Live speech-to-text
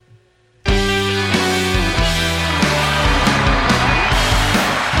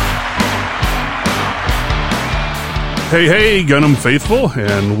Hey, Gundam Faithful,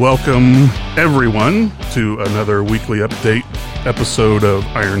 and welcome everyone to another weekly update episode of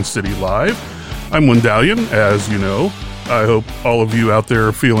Iron City Live. I'm Wendalian, as you know. I hope all of you out there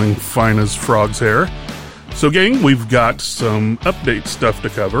are feeling fine as frog's hair. So, gang, we've got some update stuff to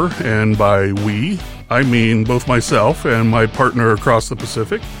cover, and by we, I mean both myself and my partner across the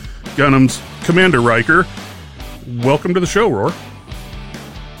Pacific, Gundam's Commander Riker. Welcome to the show, Roar.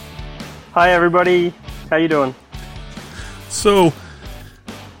 Hi, everybody. How you doing? So,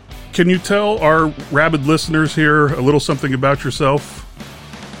 can you tell our rabid listeners here a little something about yourself?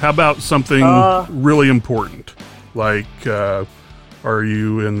 How about something really important? Like, are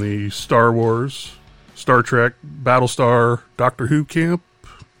you in the Star Wars, Star Trek, Battlestar, Doctor Who camp?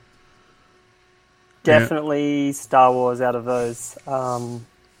 Definitely Star Wars out of those.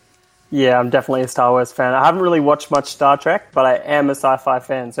 Yeah, I'm definitely a Star Wars fan. I haven't really watched much Star Trek, but I am a sci-fi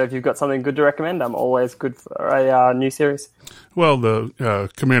fan. So if you've got something good to recommend, I'm always good for a new series. Well,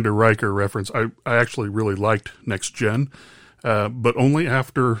 the Commander Riker reference, I actually really liked Next Gen, but only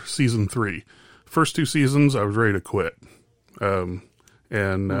after Season 3. First 2 seasons, I was ready to quit.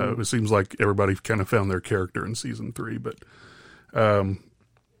 It seems like everybody kind of found their character in Season 3. But I've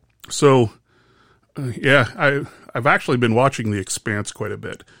actually been watching The Expanse quite a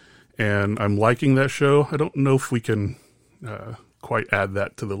bit. And I'm liking that show. I don't know if we can quite add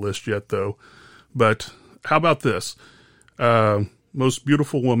that to the list yet, though. But how about this? Most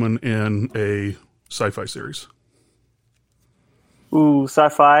beautiful woman in a sci-fi series. Ooh,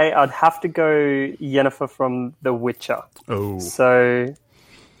 sci-fi. I'd have to go Yennefer from The Witcher. Oh. So,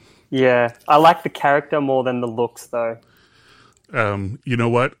 yeah. I like the character more than the looks, though. You know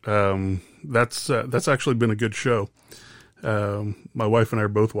what? That's actually been a good show. My wife and I are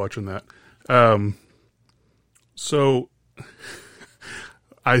both watching that. So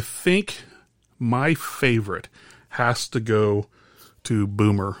I think my favorite has to go to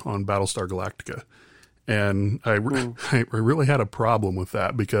Boomer on Battlestar Galactica. And I really had a problem with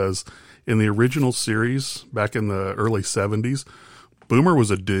that because in the original series back in the early 70s, Boomer was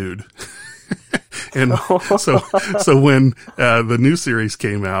a dude. And so when the new series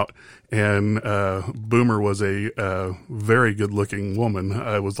came out, and Boomer was a very good-looking woman,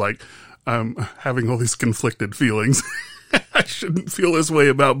 I was like, I'm having all these conflicted feelings. I shouldn't feel this way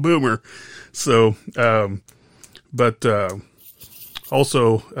about Boomer. So,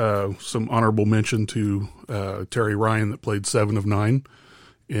 also some honorable mention to Terry Ryan that played Seven of Nine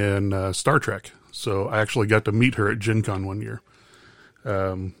in Star Trek. So I actually got to meet her at Gen Con one year.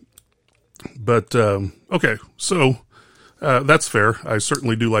 Okay, so... that's fair. I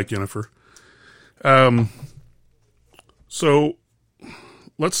certainly do like Yennefer. So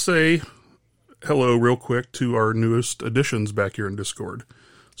let's say hello real quick to our newest additions back here in Discord.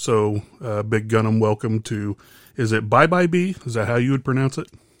 So, Big Gundam, welcome to, is it Bye Bye B? Is that how you would pronounce it?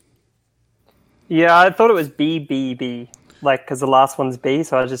 Yeah, I thought it was BBB, because the last one's B,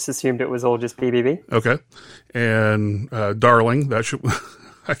 so I just assumed it was all just BBB. Okay. And Darling, that should...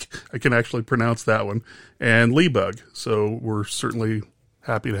 I can actually pronounce that one. And Leebug. So we're certainly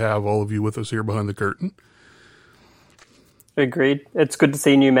happy to have all of you with us here behind the curtain. Agreed. It's good to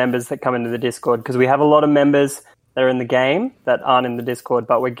see new members that come into the Discord because we have a lot of members that are in the game that aren't in the Discord,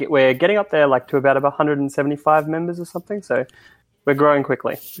 but we're getting up there to about 175 members or something. So we're growing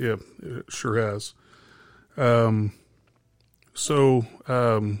quickly. Yeah, it sure has. Talking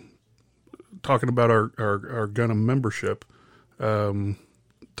about our Gundam membership,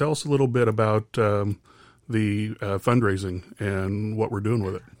 tell us a little bit about the fundraising and what we're doing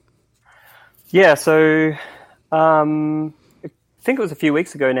with it. Yeah, so I think it was a few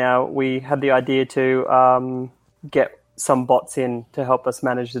weeks ago now, we had the idea to get some bots in to help us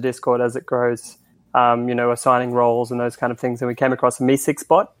manage the Discord as it grows, assigning roles and those kind of things. And we came across a Me6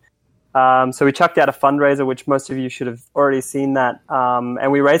 bot. So we chucked out a fundraiser, which most of you should have already seen that.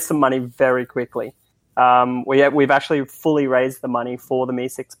 And we raised some money very quickly. We've actually fully raised the money for the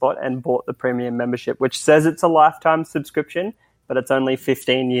Me6 bot and bought the premium membership, which says it's a lifetime subscription, but it's only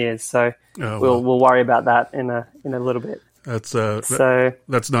 15 years. So we'll worry about that in a little bit. That's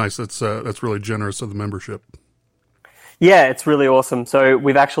nice. That's really generous of the membership. Yeah, it's really awesome. So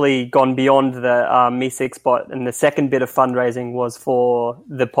we've actually gone beyond the Me6 bot, and the second bit of fundraising was for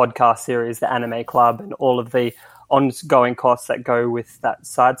the podcast series, the Anime Club, and all of the ongoing costs that go with that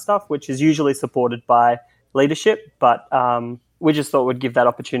side stuff, which is usually supported by leadership, but we just thought we'd give that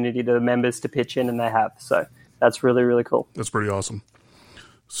opportunity to the members to pitch in, and they have. So that's really, really cool. That's pretty awesome.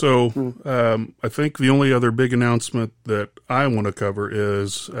 So I think the only other big announcement that I want to cover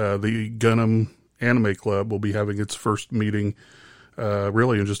is the Gundam Anime Club will be having its first meeting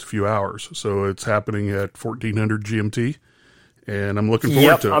really in just a few hours. So it's happening at 1400 GMT, and I'm looking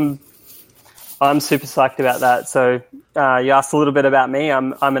forward to it. I'm super psyched about that. So you asked a little bit about me.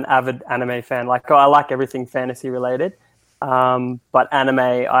 I'm an avid anime fan. Like, I like everything fantasy related, but anime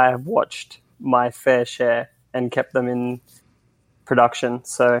I have watched my fair share and kept them in production.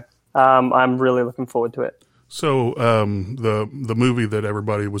 So I'm really looking forward to it. So the movie that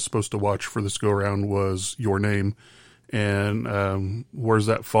everybody was supposed to watch for this go around was Your Name, and where does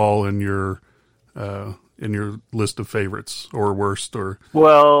that fall in your list of favorites or worst or?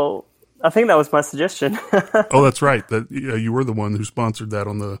 Well, I think that was my suggestion. Oh, that's right. That you were the one who sponsored that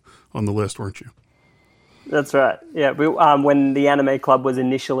on the list, weren't you? That's right. Yeah. When the Anime Club was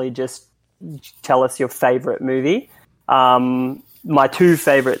initially just tell us your favorite movie, my two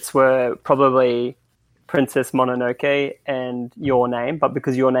favorites were probably Princess Mononoke and Your Name, but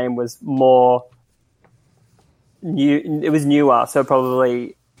because Your Name was more new, it was newer, so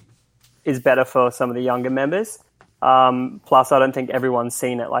probably is better for some of the younger members. Plus, I don't think everyone's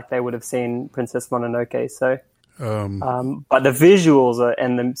seen it like they would have seen Princess Mononoke. So, but the visuals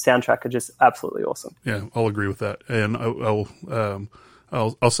and the soundtrack are just absolutely awesome. Yeah, I'll agree with that, and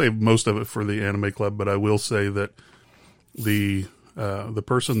I'll save most of it for the Anime Club. But I will say that the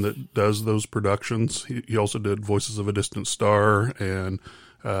person that does those productions, he also did Voices of a Distant Star and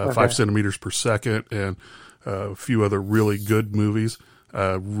 5 centimeters per second and a few other really good movies.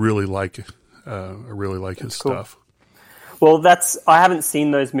 I really like his stuff. Well, I haven't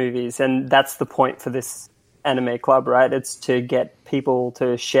seen those movies, and that's the point for this Anime Club, right? It's to get people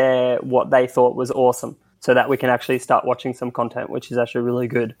to share what they thought was awesome so that we can actually start watching some content, which is actually really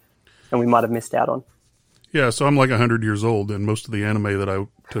good and we might have missed out on. Yeah, so I'm like 100 years old, and most of the anime that I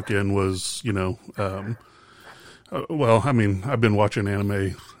took in was, well, I mean, I've been watching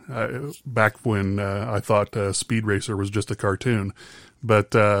anime back when I thought Speed Racer was just a cartoon.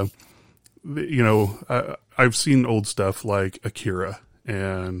 But, I've seen old stuff like Akira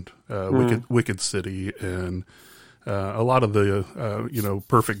and Wicked City and a lot of the,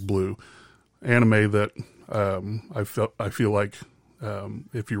 Perfect Blue anime that I feel like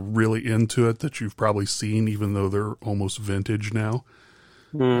if you're really into it, that you've probably seen, even though they're almost vintage now.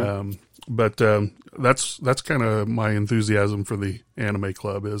 But that's kind of my enthusiasm for the Anime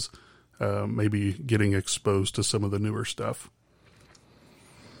Club is maybe getting exposed to some of the newer stuff.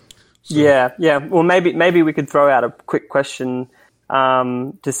 So. Yeah. Well, maybe we could throw out a quick question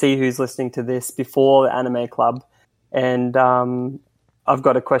to see who's listening to this before the Anime Club. And I've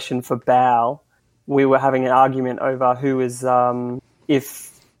got a question for Bao. We were having an argument over who is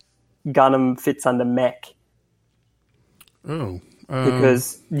if Gundam fits under mech. Oh.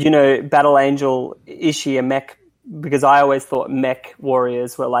 Because, Battle Angel, is she a mech? Because I always thought mech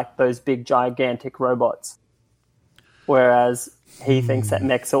warriors were like those big, gigantic robots. Whereas he thinks that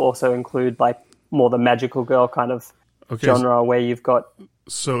mechs also include like more the magical girl kind of genre where you've got...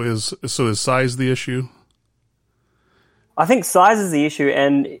 So is size the issue? I think size is the issue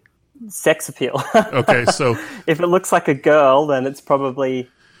and sex appeal. Okay, so... if it looks like a girl, then it's probably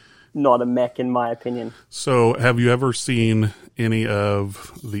not a mech in my opinion. So have you ever seen any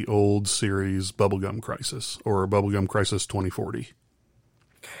of the old series Bubblegum Crisis or Bubblegum Crisis 2040?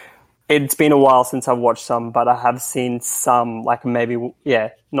 It's been a while since I've watched some, but I have seen some, like maybe,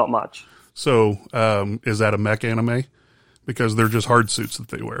 not much. So is that a mech anime? Because they're just hard suits that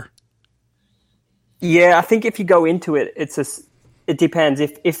they wear. Yeah, I think if you go into it, it depends.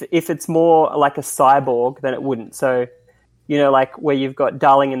 If it's more like a cyborg, then it wouldn't. So, like where you've got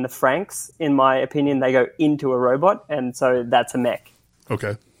Darling in the Franxx, in my opinion, they go into a robot, and so that's a mech.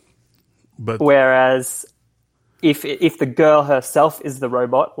 Okay. But whereas if the girl herself is the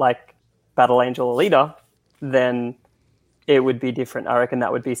robot, like Battle Angel Alita, then it would be different. I reckon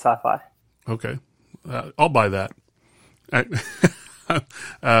that would be sci-fi. Okay. I'll buy that. I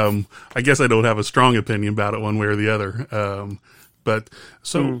guess I don't have a strong opinion about it one way or the other. But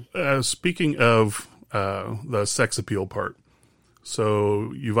speaking of the sex appeal part,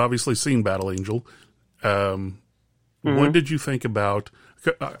 so you've obviously seen Battle Angel. What did you think about...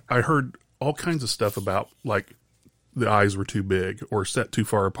 I heard all kinds of stuff about, like, the eyes were too big or set too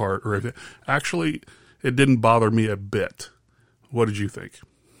far apart. Or actually, it didn't bother me a bit. What did you think?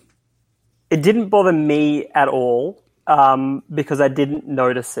 It didn't bother me at all because I didn't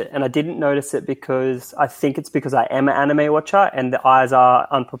notice it. And I didn't notice it because I think it's because I am an anime watcher and the eyes are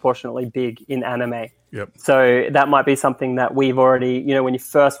unproportionately big in anime. Yep. So that might be something that we've already, when you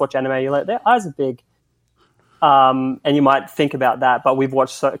first watch anime, you're like, their eyes are big. And you might think about that, but we've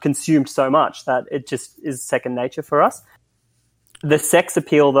consumed so much that it just is second nature for us. The sex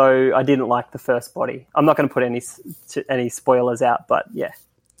appeal, though, I didn't like the first body. I'm not going to put any spoilers out, but yeah.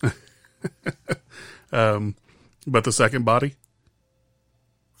 But the second body?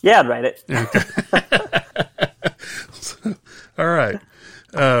 Yeah, I'd rate it. Okay. All right.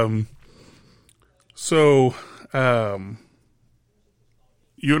 So,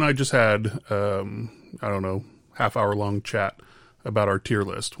 you and I just had, I don't know, half-hour long chat about our tier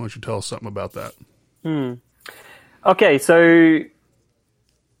list. Why don't you tell us something about that? Okay, so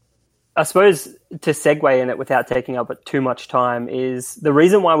I suppose to segue in it without taking up too much time is the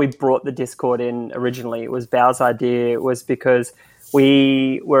reason why we brought the Discord in originally was Bao's idea was because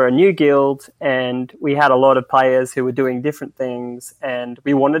we were a new guild and we had a lot of players who were doing different things and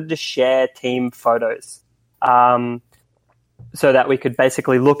we wanted to share team photos so that we could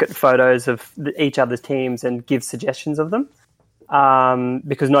basically look at photos of each other's teams and give suggestions of them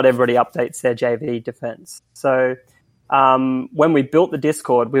because not everybody updates their JV defense. So when we built the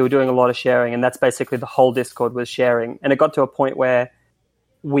Discord, we were doing a lot of sharing, and that's basically the whole Discord was sharing. And it got to a point where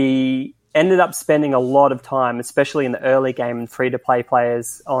we ended up spending a lot of time, especially in the early game and free-to-play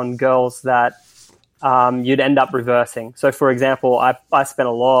players, on girls that you'd end up reversing. So, for example, I spent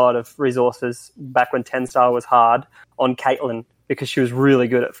a lot of resources back when 10-star was hard on Caitlyn because she was really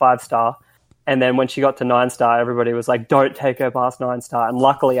good at 5-star. And then when she got to 9-star, everybody was like, don't take her past 9-star. And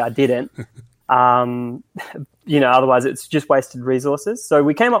luckily I didn't. Otherwise it's just wasted resources. So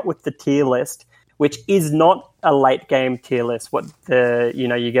we came up with the tier list, which is not a late game tier list, what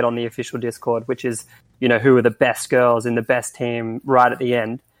you get on the official Discord, which is, who are the best girls in the best team right at the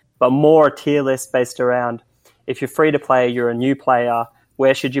end, but more a tier list based around if you're free to play, you're a new player,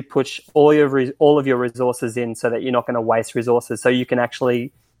 where should you push all of your resources in so that you're not going to waste resources so you can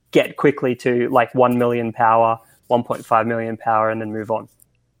actually get quickly to like 1 million power, 1.5 million power, and then move on.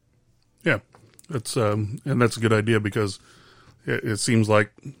 Yeah. That's and that's a good idea because it seems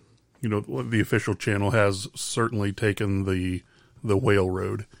like the official channel has certainly taken the whale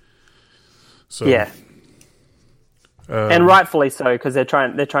road. So yeah, and rightfully so because they're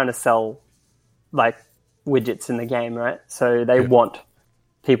trying to sell like widgets in the game, right? So they want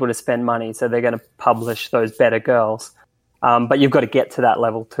people to spend money, so they're going to publish those better girls. But you've got to get to that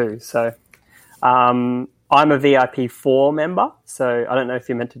level too. So I'm a VIP 4 member, so I don't know if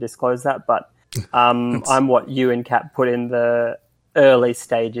you're meant to disclose that, but I'm what you and Cap put in the early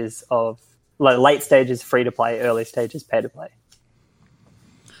stages of late stages free to play, early stages pay to play.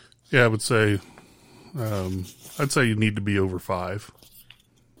 Yeah, I would say I'd say you need to be over 5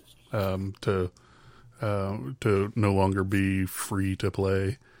 to no longer be free to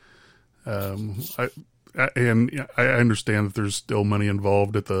play. I understand that there's still money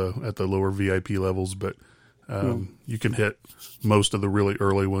involved at the lower VIP levels, but you can hit most of the really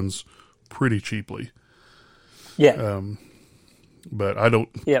early ones pretty cheaply. Yeah. But I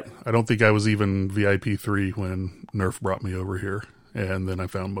don't think I was even VIP 3 when Nerf brought me over here, and then I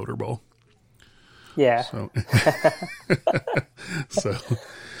found Motorball. Yeah. So,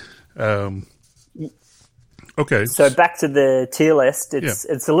 okay. So back to the tier list.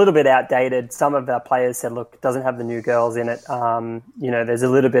 It's a little bit outdated. Some of our players said, look, it doesn't have the new girls in it. There's a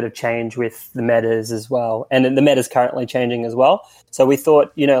little bit of change with the metas as well. And the meta's currently changing as well. So we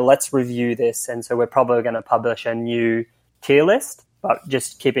thought, let's review this. And so we're probably going to publish a new tier list, but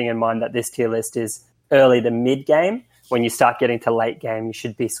just keeping in mind that this tier list is early to mid game. When you start getting to late game, you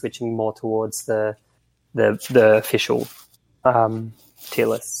should be switching more towards the official tier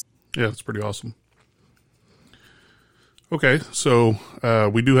list. Yeah, that's pretty awesome. Okay, so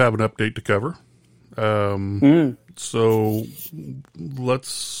we do have an update to cover. So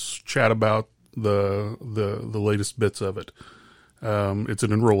let's chat about the latest bits of it. It's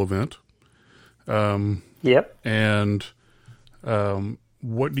an enroll event. Yep. And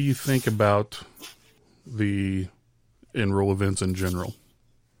what do you think about the enroll events in general?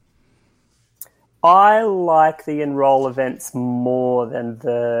 I like the enroll events more than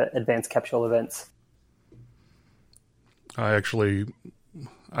the advanced capsule events. I actually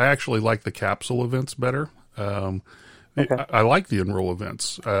like the capsule events better. Okay. I like the enroll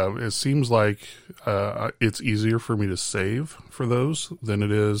events. It seems like it's easier for me to save for those than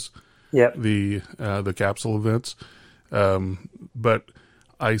it is the capsule events. But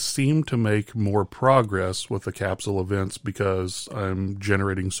I seem to make more progress with the capsule events because I'm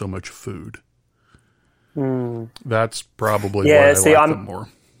generating so much food. That's probably why I like them more.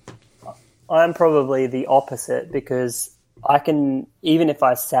 I'm probably the opposite because I can, even if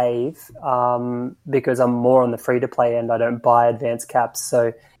I save, because I'm more on the free-to-play end, I don't buy advanced caps,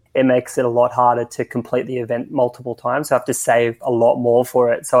 so it makes it a lot harder to complete the event multiple times. So I have to save a lot more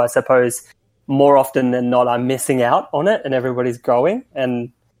for it. So I suppose more often than not, I'm missing out on it, and everybody's growing.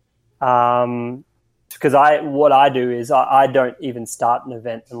 And because what I do is I don't even start an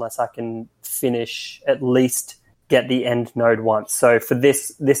event unless I can finish, at least get the end node once. So for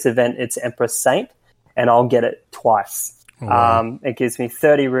this event, it's Empress Saint, and I'll get it twice. Oh, wow. It gives me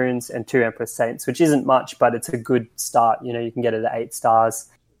 30 runes and 2 Empress Saints, which isn't much, but it's a good start. You know, you can get it at 8 stars,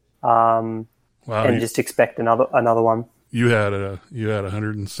 wow, and just expect another one. You had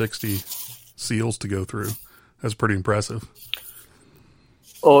 160 seals to go through. That's pretty impressive.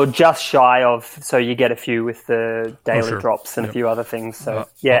 Or just shy of, so you get a few with the daily drops and a few other things. So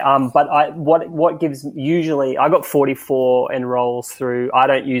but what gives, usually I got 44 enrolls through. I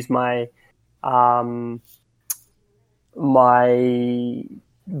don't use my my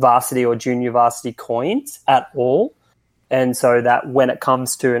varsity or junior varsity coins at all, and so that when it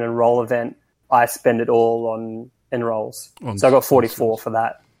comes to an enroll event, I spend it all on enrolls. So I got 44 for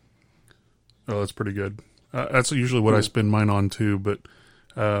that. Oh, that's pretty good. That's usually what I spend mine on too, but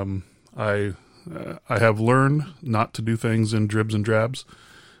I have learned not to do things in dribs and drabs.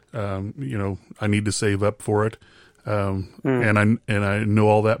 You know, I need to save up for it, and I know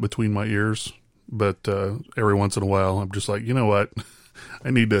all that between my ears. But every once in a while, I'm just like, you know what, I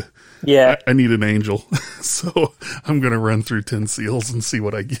need I need an angel, so I'm going to run through 10 seals and see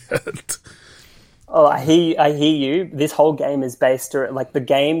what I get. Oh, I hear you. This whole game is based, like, the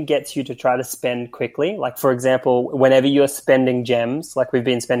game gets you to try to spend quickly. Like, for example, whenever you're spending gems, like we've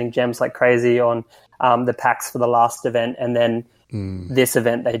been spending gems like crazy on the packs for the last event, and then this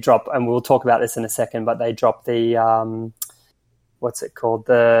event they drop, and we'll talk about this in a second, but they drop the, what's it called?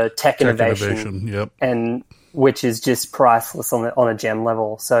 The Tech Innovation. Yep. And which is just priceless on a gem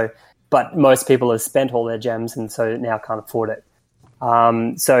level. So, but most people have spent all their gems and so now can't afford it.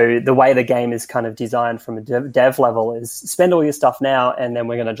 So the way the game is kind of designed from a dev level is spend all your stuff now, and then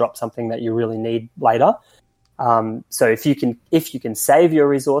we're going to drop something that you really need later. So if you can save your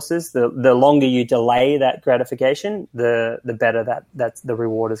resources, the longer you delay that gratification, the better that's the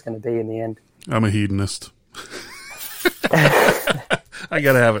reward is going to be in the end. I'm a hedonist. I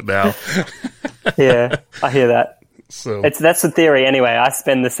gotta have it now. Yeah, I hear that. So that's the theory anyway. I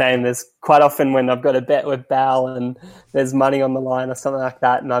spend the same. There's quite often when I've got a bet with Bal and there's money on the line or something like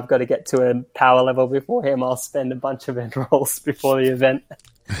that, and I've got to get to a power level before him, I'll spend a bunch of enrolls before the event.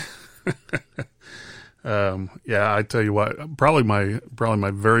 Yeah, I tell you what, probably my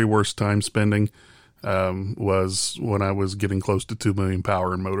very worst time spending was when I was getting close to 2 million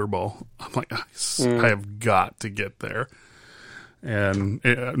power in Motorball. I'm like, I have got to get there. And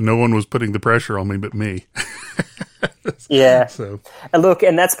no one was putting the pressure on me but me. Yeah. So, and look,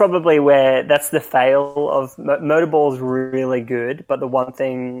 and that's probably where that's the fail of Motorball is really good, but the one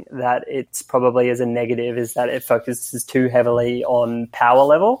thing that it's probably as a negative is that it focuses too heavily on power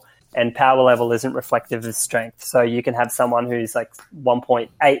level, and power level isn't reflective of strength. So you can have someone who's like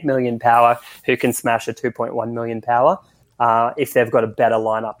 1.8 million power who can smash a 2.1 million power if they've got a better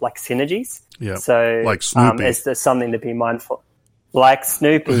lineup, like synergies. Yeah. So like Snoopy. It's something to be mindful. Like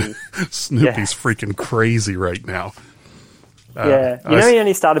Snoopy. Snoopy's freaking crazy right now. Yeah. You know he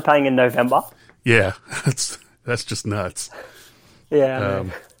only started playing in November? Yeah. That's just nuts. Yeah.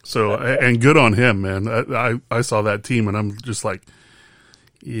 So, and good on him, man. I saw that team and I'm just like,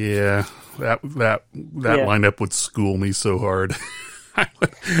 yeah, that lineup would school me so hard.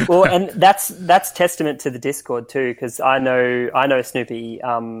 Well, and that's testament to the Discord too, because I know Snoopy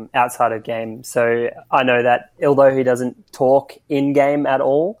outside of game, so I know that although he doesn't talk in game at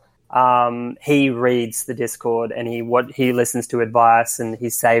all, he reads the Discord and he listens to advice and he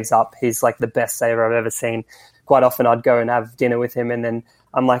saves up. He's like the best saver I've ever seen. Quite often I'd go and have dinner with him, and then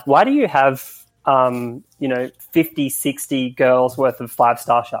I'm like, why do you have 50, 60 girls worth of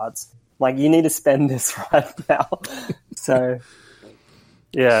 5-star shards? Like, you need to spend this right now. So.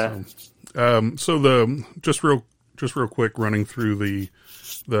 Yeah. So just real quick, running through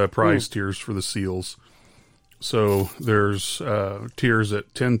the prize tiers for the seals. So there's tiers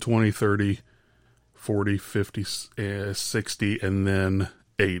at 10, 20, 30, 40, 50, 60, and then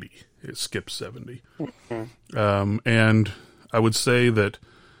 80. It skips 70. And I would say that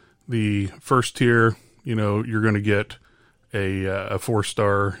the first tier, you're going to get a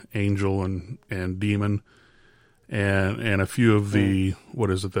 4-star angel and demon. And a few of the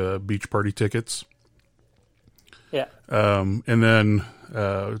the beach party tickets. Yeah. And then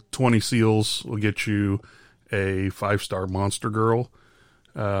 20 seals will get you a 5-star monster girl.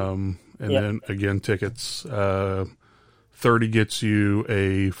 Then again tickets. 30 gets you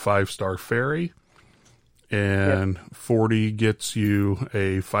a 5-star fairy, and 40 gets you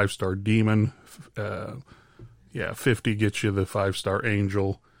a 5-star demon. 50 gets you the 5-star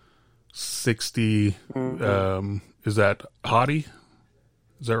angel. 60. Is that Hottie?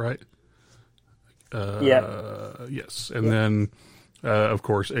 Is that right? Yes. And then, of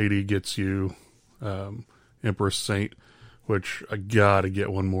course, 80 gets you Empress Saint, which I gotta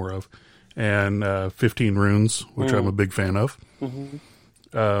get one more of, and 15 runes, which I'm a big fan of.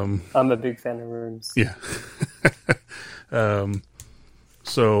 I'm a big fan of runes. Yeah.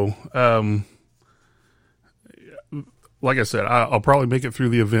 Like I said, I'll probably make it through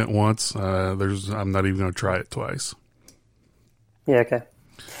the event once. I'm not even going to try it twice. Yeah, okay.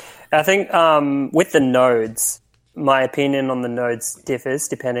 I think with the nodes, my opinion on the nodes differs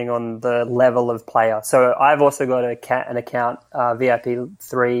depending on the level of player. So I've also got an account, VIP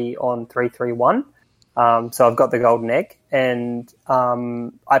 3 on 331. So I've got the golden egg, and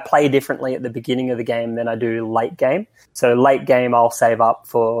I play differently at the beginning of the game than I do late game. So late game, I'll save up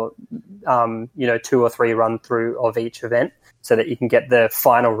for 2 or 3 run through of each event so that you can get the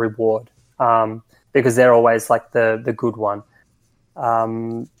final reward, because they're always like the good one.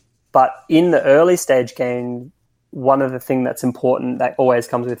 But in the early stage game, one of the things that's important that always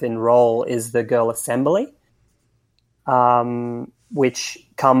comes with Enroll is the Girl Assembly, which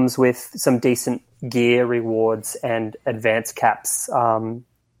comes with some decent gear rewards and advanced caps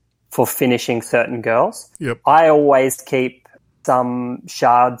for finishing certain girls. Yep. I always keep some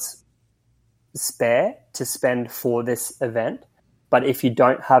shards spare to spend for this event, but if you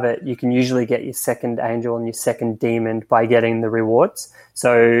don't have it, you can usually get your second angel and your second demon by getting the rewards.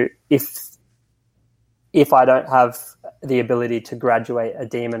 So if I don't have the ability to graduate a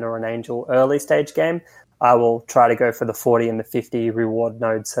demon or an angel early stage game, I will try to go for the 40 and the 50 reward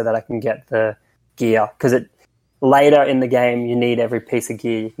nodes so that I can get the gear, because later in the game you need every piece of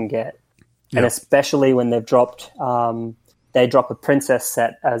gear you can get. Yep. And especially when they've dropped they drop a princess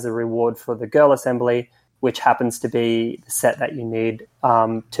set as a reward for the Girl Assembly, which happens to be the set that you need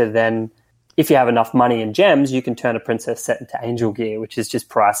to then, if you have enough money and gems, you can turn a princess set into angel gear, which is just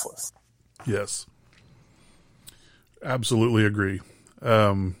priceless. Yes, absolutely agree.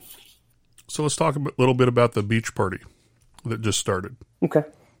 So let's talk a little bit about the beach party that just started. Okay.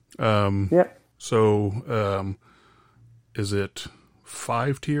 Yep. So, is it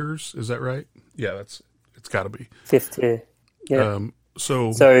 5 tiers? Is that right? Yeah, it's got to be 5th tier. Yeah.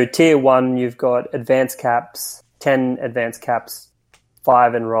 So tier 1, you've got advanced caps, 10 advanced caps,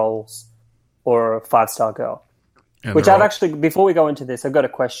 5 enrolls, or a 5-star girl. Which I've actually, before we go into this, I've got a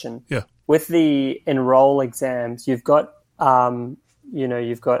question. Yeah. With the enroll exams, you've got,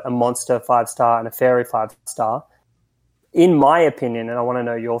 you've got a monster 5-star and a fairy 5-star. In my opinion, and I want to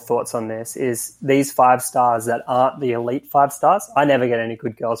know your thoughts on this, is these 5 stars that aren't the elite 5 stars, I never get any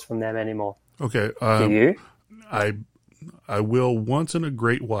good girls from them anymore. Okay. Do you? I will once in a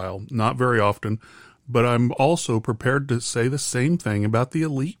great while, not very often, but I'm also prepared to say the same thing about the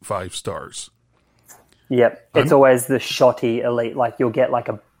elite 5 stars. Yep. It's always the shotty elite, like you'll get like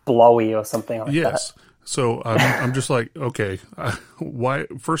a blowy or something like that. Yes. So I'm just like, okay, why?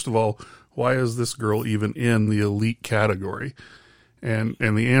 First of all, why is this girl even in the elite category? And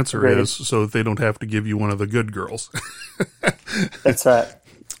the answer is so that they don't have to give you one of the good girls. That's right.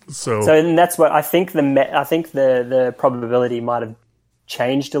 So and that's what I think. The probability might have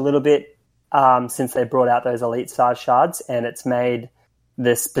changed a little bit since they brought out those elite star shards, and it's made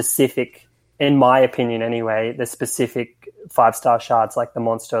the specific, in my opinion anyway, the specific 5-star shards like the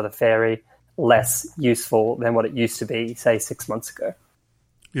monster or the fairy less useful than what it used to be, say 6 months ago.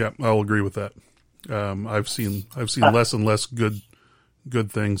 Yeah, I'll agree with that. I've seen less and less good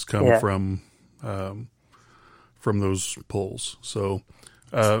things come from those pulls. So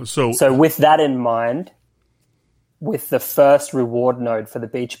with that in mind, with the first reward node for the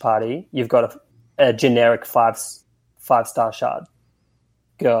beach party, you've got a generic 5-star shard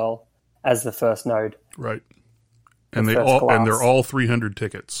girl as the first node. Right. And they're all 300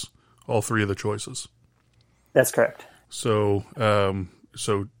 tickets, all 3 of the choices. That's correct. So I'm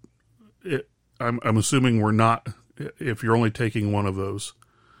assuming we're not, if you're only taking one of those,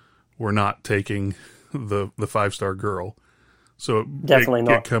 we're not taking the 5-star girl. So definitely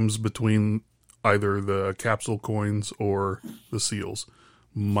not. It comes between either the capsule coins or the seals.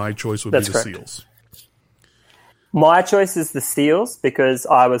 My choice would be the seals. My choice is the seals because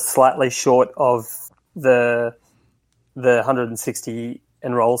I was slightly short of the 160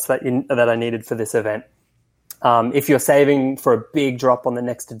 enrolls that I needed for this event. If you're saving for a big drop on the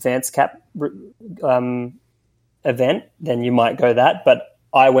next advanced cap event, then you might go that. But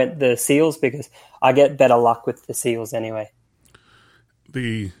I went the seals because I get better luck with the seals anyway.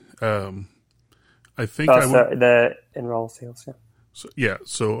 The the enroll seals. Yeah.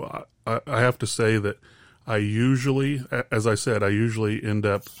 So I have to say that I usually, as I said, I usually end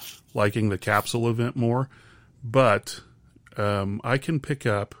up liking the capsule event more, but I can pick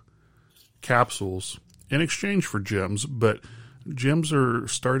up capsules in exchange for gems, but gems are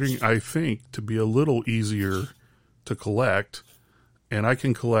starting, I think, to be a little easier to collect, and I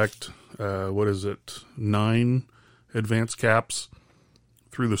can collect, 9 advanced caps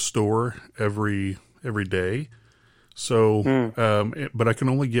through the store every day. So, but I can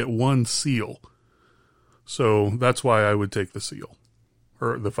only get 1 seal. So that's why I would take the seal,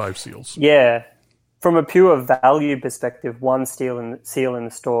 or the 5 seals. Yeah. From a pure value perspective, 1 seal in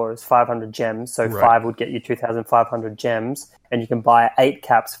the store is 500 gems. So 5 would get you 2,500 gems, and you can buy 8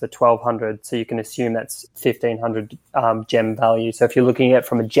 caps for 1,200. So you can assume that's 1,500 gem value. So if you're looking at it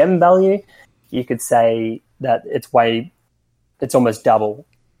from a gem value, you could say that it's almost double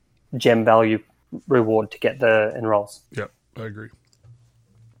gem value reward to get the enrolls. Yep, I agree.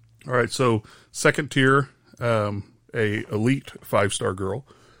 All right, so second tier, a elite 5-star girl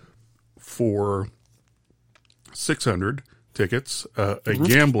for 600 tickets, a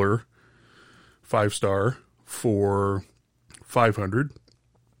gambler 5-star for 500,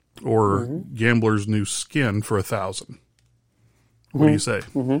 or gambler's new skin for 1,000. What do you say?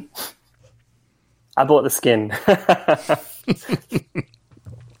 I bought the skin.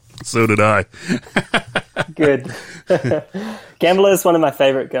 So did I. Good. Gambler is one of my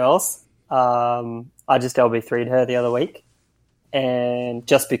favorite girls. I just LB3'd her the other week, and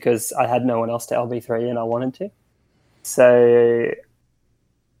just because I had no one else to LB3 and I wanted to. So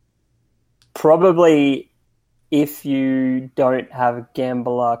probably if you don't have a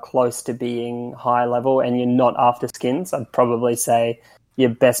gambler close to being high level and you're not after skins, I'd probably say your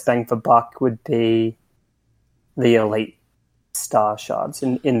best bang for buck would be the elite star shards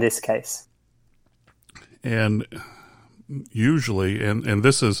in this case. And usually, and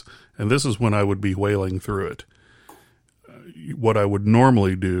this is when I would be whaling through it. What I would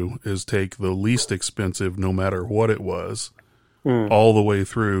normally do is take the least expensive, no matter what it was, all the way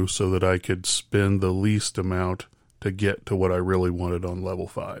through, so that I could spend the least amount to get to what I really wanted on level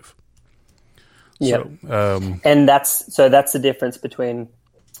 5. Yeah, so, and that's the difference between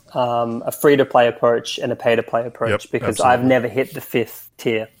a free-to-play approach and a pay-to-play approach, because absolutely. I've never hit the 5th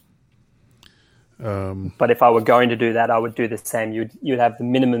tier. But if I were going to do that, I would do the same. You'd have the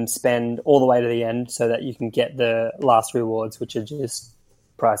minimum spend all the way to the end so that you can get the last rewards, which are just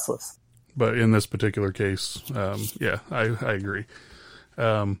priceless. But in this particular case, I agree.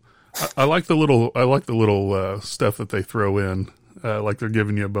 I like the little stuff that they throw in, like they're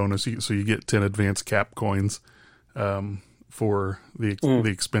giving you a bonus, so you get 10 advanced cap coins for the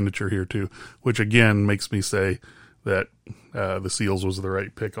expenditure here too, which again makes me say that the seals was the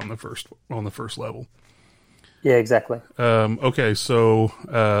right pick on the first level. Yeah, exactly. Okay, so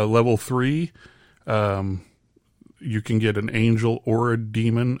level 3, you can get an angel or a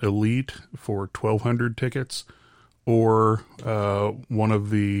demon elite for 1,200 tickets, or one of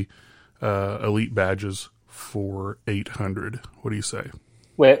the elite badges for 800. What do you say?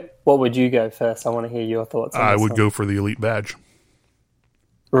 What would you go first? I want to hear your thoughts on I this would one. go for the elite badge.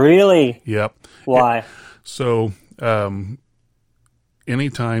 Really? Yep. Why? So,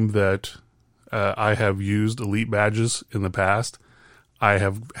 anytime that I have used elite badges in the past, I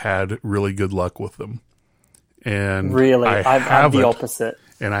have had really good luck with them. And really, I've had the opposite.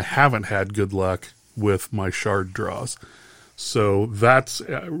 And I haven't had good luck with my shard draws. So that's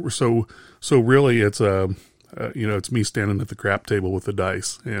so really it's it's me standing at the crap table with the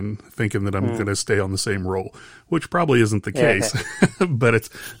dice and thinking that I'm going to stay on the same roll, which probably isn't the case, okay.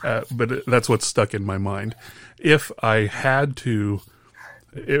 but that's what's stuck in my mind. If I had to,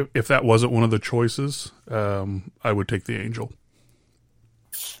 if that wasn't one of the choices, I would take the angel.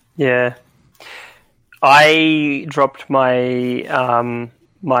 Yeah, I dropped my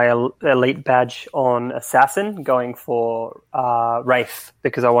my elite badge on assassin, going for wraith,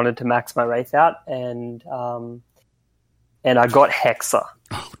 because I wanted to max my wraith out, and I got Hexa.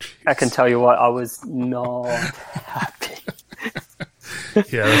 Oh, I can tell you what, I was not happy.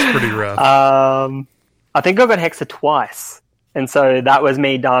 Yeah, that's pretty rough. I think I got Hexa twice, and so that was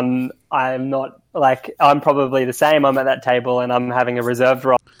me done. I'm probably the same. I'm at that table and I'm having a reserved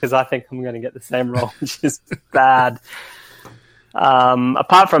roll because I think I'm going to get the same roll, which is bad.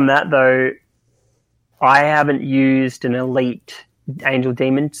 Apart from that, though, I haven't used an elite Angel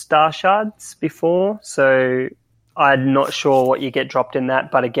Demon Star Shards before, so I'm not sure what you get dropped in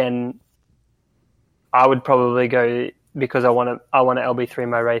that. But again, I would probably go, because I want to LB3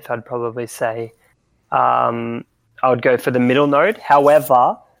 my Wraith. I'd probably say I would go for the middle node.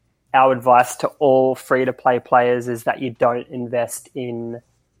 However, our advice to all free-to-play players is that you don't invest in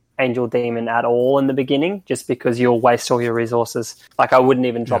Angel Demon at all in the beginning, just because you'll waste all your resources. Like I wouldn't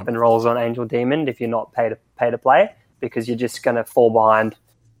even drop in rolls on Angel Demon if you're not pay to play, because you're just going to fall behind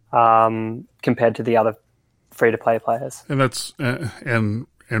compared to the other free to play players. And that's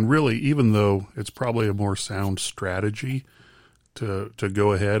and really, even though it's probably a more sound strategy to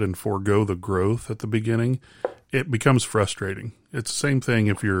go ahead and forego the growth at the beginning, it becomes frustrating. It's the same thing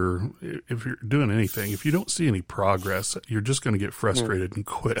if you're doing anything. If you don't see any progress, you're just going to get frustrated and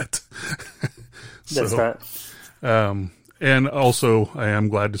quit. That's right. And also, I am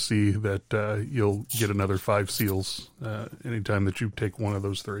glad to see that you'll get another 5 seals anytime that you take one of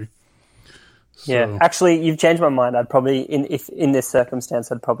those 3. So, yeah, actually, you've changed my mind. I'd probably, if in this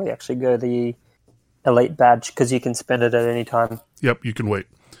circumstance, I'd probably actually go the elite badge, because you can spend it at any time. Yep, you can wait.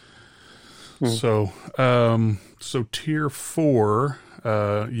 So tier 4,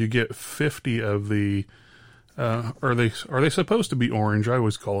 you get 50 of the. Are they supposed to be orange? I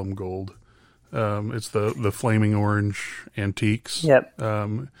always call them gold. It's the flaming orange antiques. Yep.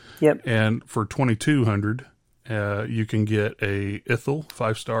 Yep. And for 2,200, you can get a Ithil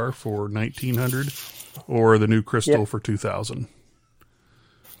 5-star for 1,900, or the new crystal for 2,000.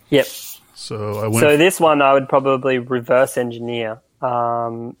 Yep. So this one I would probably reverse engineer.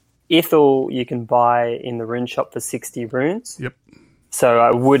 Ithil you can buy in the rune shop for 60 runes. Yep. So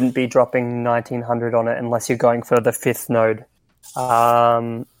I wouldn't be dropping 1,900 on it unless you're going for the 5th node.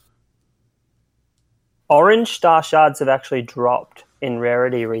 Orange star shards have actually dropped in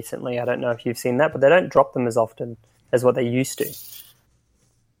rarity recently. I don't know if you've seen that, but they don't drop them as often as what they used to.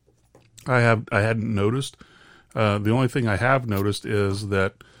 I hadn't noticed. The only thing I have noticed is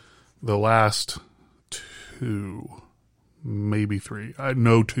that the last 2, maybe 3, I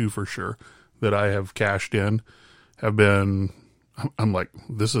know 2 for sure, that I have cashed in have been, I'm like,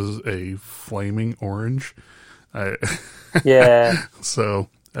 this is a flaming orange. Yeah. So.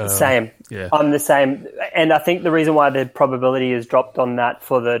 Same. Yeah. I'm the same. And I think the reason why the probability is dropped on that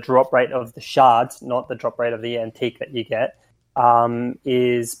for the drop rate of the shards, not the drop rate of the antique that you get,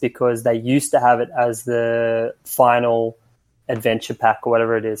 is because they used to have it as the final adventure pack or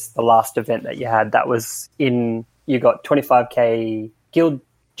whatever it is, the last event that you had. That was you got 25k guild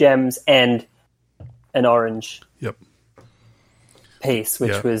gems and an orange piece,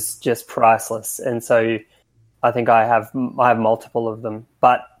 which was just priceless. And so I think I have multiple of them,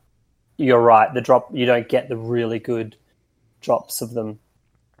 but you're right. The drop, you don't get the really good drops of them.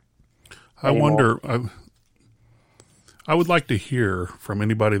 Anymore. I wonder. I would like to hear from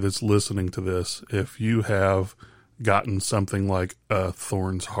anybody that's listening to this if you have gotten something like a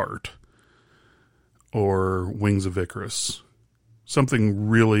Thorn's Heart or Wings of Icarus, something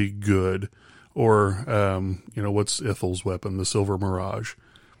really good, or what's Ithil's weapon, the Silver Mirage.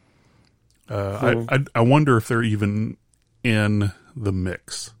 I wonder if they're even in the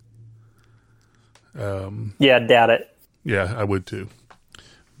mix. I doubt it. Yeah, I would too.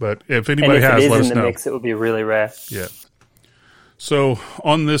 But if anybody has, let us know. If it is in the mix, it would be really rare. Yeah. So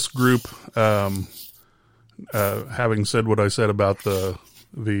on this group, having said what I said about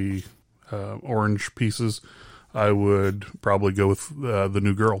the orange pieces, I would probably go with the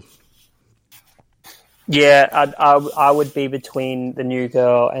new girl. Yeah, I would be between the new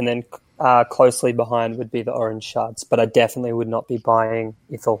girl and then closely behind would be the orange shards, but I definitely would not be buying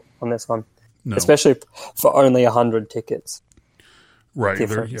Ithil on this one, especially for only 100 tickets. Right,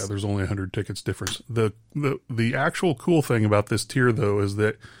 there's only 100 tickets difference. The actual cool thing about this tier, though, is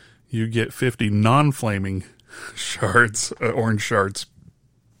that you get 50 non-flaming shards, orange shards,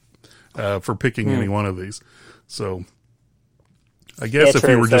 for picking any one of these. So, I guess if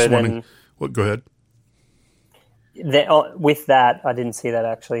you were just wanting... go ahead. With that, I didn't see that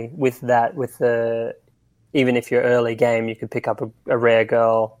actually. With even if you're early game, you could pick up a rare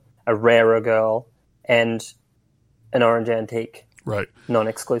girl, a rarer girl, and an orange antique. Right.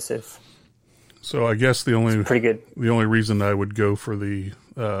 Non-exclusive. So I guess it's pretty good. The only reason I would go for the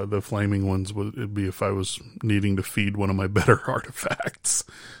flaming ones would be if I was needing to feed one of my better artifacts.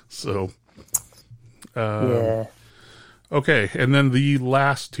 So. Yeah. Okay, and then the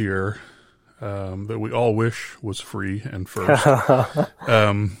last tier. That we all wish was free and first.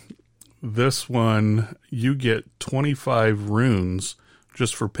 This one, you get 25 runes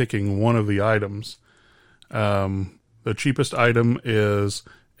just for picking one of the items. The cheapest item is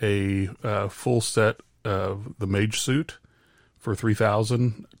a full set of the mage suit for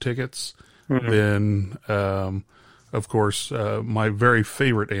 3,000 tickets. Mm-hmm. Then, of course, my very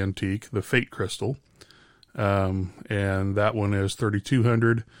favorite antique, the Fate Crystal. And that one is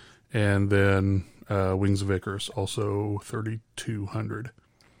 3,200. And then Wings of Icarus, also 3,200.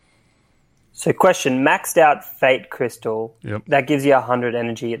 So question, maxed out Fate Crystal, Yep. that gives you 100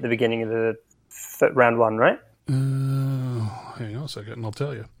 energy at the beginning of the round one, right? Hang on a second, and I'll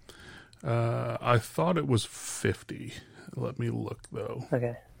tell you. I thought it was 50. Let me look, though.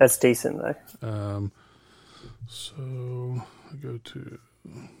 Okay, that's decent, though. So I go to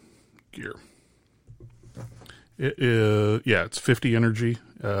gear. It is, yeah, it's 50 energy,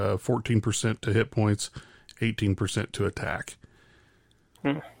 14% to hit points, 18% to attack.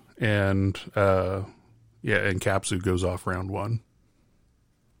 And, and Capsu goes off round one.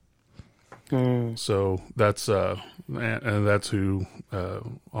 So that's, and that's who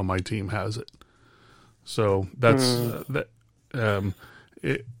on my team has it. So that's,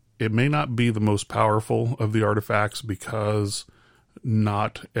 it may not be the most powerful of the artifacts because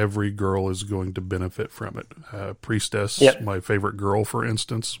not every girl is going to benefit from it. Priestess, my favorite girl, for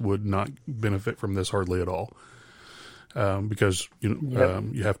instance, would not benefit from this hardly at all. Because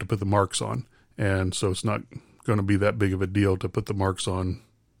you have to put the marks on, and so it's not going to be that big of a deal to put the marks on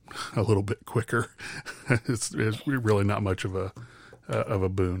a little bit quicker. It's really not much of a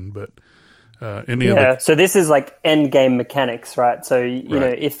boon, but other. So this is like end game mechanics, right? So you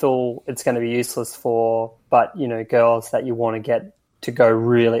know, Ithil, it's going to be useless for, but girls that you want to get to go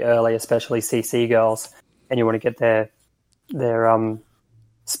really early, especially CC girls, and you want to get their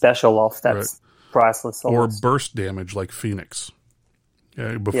special off. That's priceless. Almost. Or burst damage like Phoenix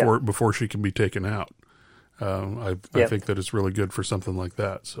before she can be taken out. I think that it's really good for something like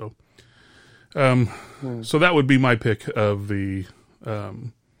that. So, so that would be my pick of the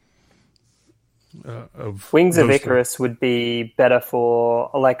of Wings of Icarus would be better for,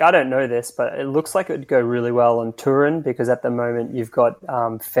 like, I don't know this, but it looks like it would go really well on Turin because at the moment you've got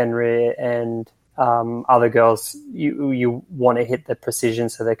Fenrir and other girls. You want to hit the precision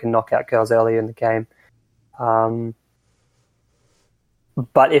so they can knock out girls early in the game.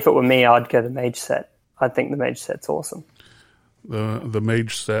 But if it were me, I'd go the mage set. I think the mage set's awesome. The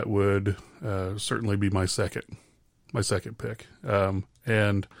mage set would certainly be my second pick, and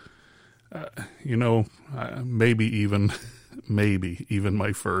maybe even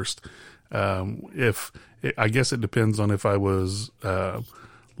my first. I guess it depends on if I was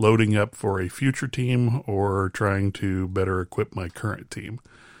loading up for a future team or trying to better equip my current team.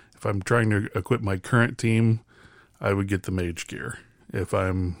 If I'm trying to equip my current team, I would get the mage gear. If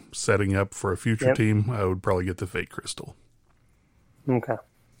I'm setting up for a future team, I would probably get the Fate Crystal. Okay.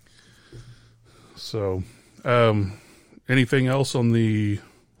 So, anything else on the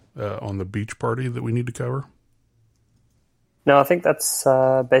beach party that we need to cover? No, I think that's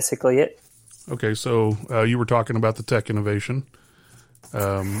basically it. Okay, so you were talking about the tech innovation,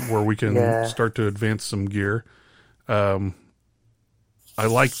 where we can start to advance some gear. I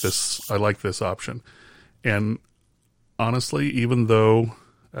like this option, and honestly, even though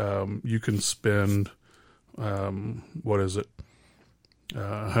you can spend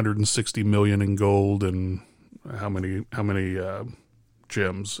 160 million in gold, and how many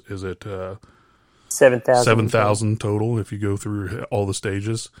gems is it? 7,000 total if you go through all the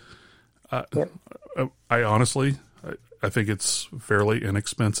stages. I honestly think it's fairly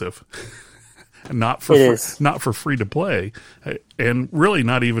inexpensive. Not for free to play, and really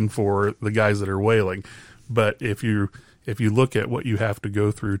not even for the guys that are whaling. But if you look at what you have to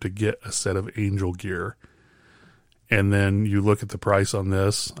go through to get a set of angel gear, and then you look at the price on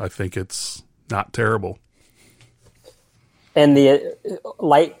this, I think it's not terrible. And the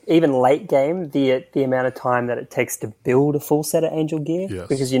late game, the amount of time that it takes to build a full set of angel gear,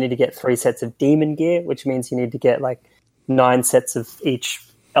 because you need to get 3 sets of demon gear, which means you need to get like 9 sets of each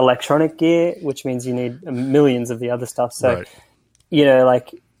electronic gear, which means you need millions of the other stuff. So,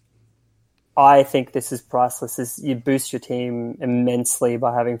 I think this is priceless. You boost your team immensely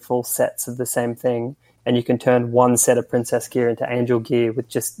by having full sets of the same thing, and you can turn 1 set of princess gear into angel gear with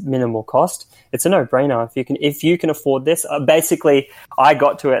just minimal cost. It's a no-brainer. If you can afford this. Basically, I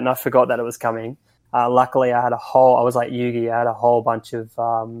got to it and I forgot that it was coming. Luckily, I was like Yugi. I had a whole bunch of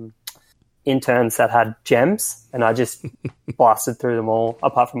interns that had gems, and I just blasted through them all,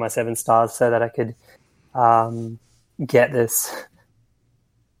 apart from my 7 stars, so that I could get this.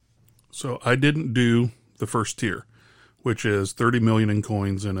 So I didn't do the first tier, which is 30 million in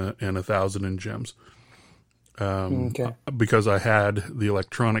coins and 1,000 in gems. Because I had the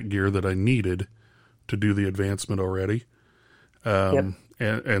electronic gear that I needed to do the advancement already.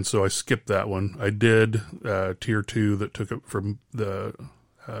 And so I skipped that one. I did tier 2 that took it from the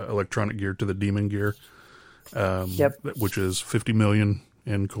electronic gear to the demon gear, which is 50 million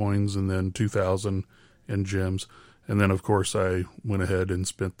in coins and then 2,000 in gems. And then, of course, I went ahead and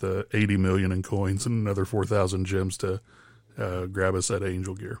spent the 80 million in coins and another 4,000 gems to grab us that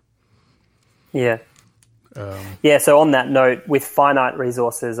angel gear. Yeah. Yeah, so on that note, with finite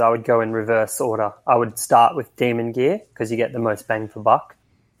resources, I would go in reverse order. I would start with demon gear because you get the most bang for buck,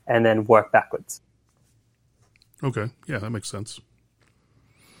 and then work backwards. Okay, yeah, that makes sense.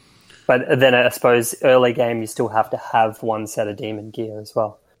 But then I suppose early game you still have to have one set of demon gear as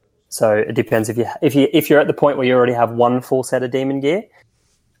well. So it depends if you're at the point where you already have one full set of demon gear,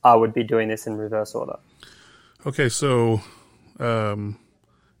 I would be doing this in reverse order. Okay, so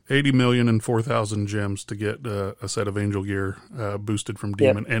 80 million and 4,000 gems to get a set of angel gear boosted from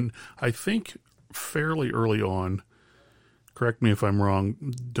demon. Yep. And I think fairly early on, correct me if I'm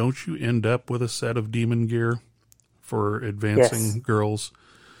wrong, don't you end up with a set of demon gear for advancing girls?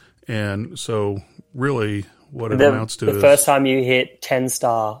 And so really what it amounts to is... The first time you hit 10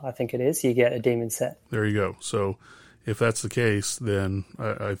 star, I think it is, you get a demon set. There you go. So if that's the case, then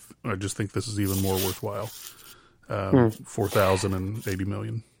I just think this is even more worthwhile. 4,000 and 80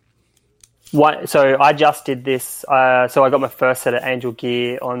 million. So I just did this. So I got my first set of angel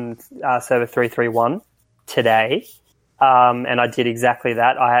gear on server 331 today. And I did exactly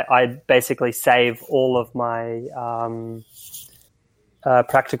that. I basically save all of my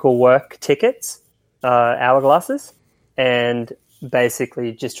practical work tickets, hourglasses, and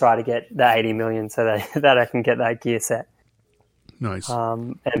basically just try to get the 80 million so that I can get that gear set. Nice.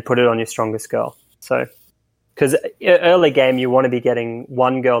 And put it on your strongest girl. So, because early game you want to be getting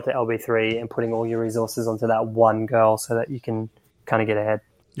one girl to LB3 and putting all your resources onto that one girl so that you can kind of get ahead.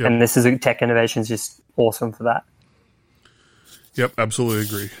 Yep. And this is Tech Innovation's just awesome for that. Yep, absolutely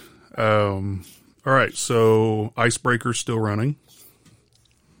agree. All right, so Icebreaker's still running.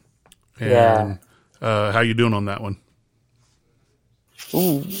 And, how you doing on that one?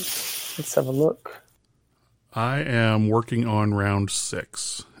 Ooh, let's have a look. I am working on round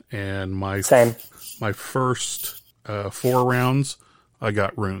 6, and my first 4 rounds I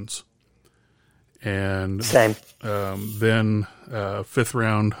got runes, and then 5th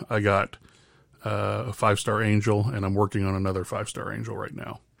round I got a 5-star angel, and I'm working on another 5-star angel right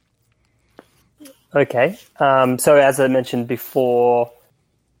now. Okay, so as I mentioned before,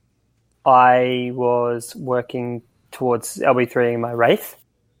 I was working towards LB3 in my Wraith.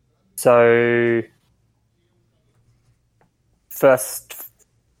 So first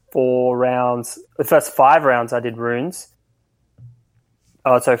 5 rounds I did runes.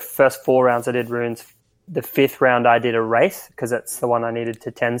 First 4 rounds I did runes. The 5th round I did a Wraith because that's the one I needed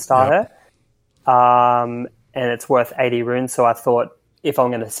to 10-star her. And it's worth 80 runes. So I thought if I'm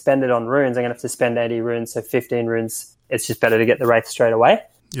going to spend it on runes, I'm going to have to spend 80 runes. So 15 runes, it's just better to get the Wraith straight away.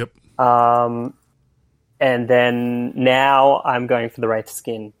 Yep. And then now I'm going for the Wraith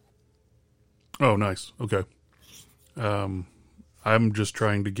skin. Oh, nice. Okay. I'm just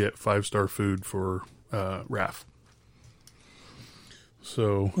trying to get 5-star food for Raph.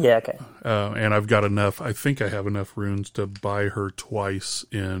 So yeah, okay. And I've got enough. I think I have enough runes to buy her twice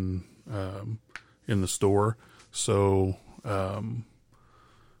in the store. So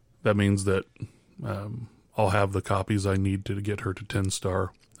that means that I'll have the copies I need to get her to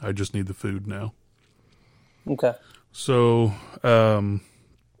 10-star. I just need the food now. Okay. So, and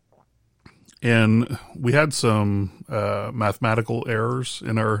we had some mathematical errors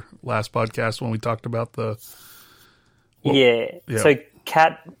in our last podcast when we talked about the... Yeah. So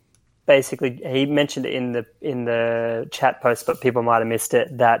Kat basically, he mentioned it in the chat post, but people might have missed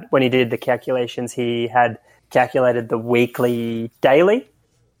it, that when he did the calculations, he had calculated the weekly daily,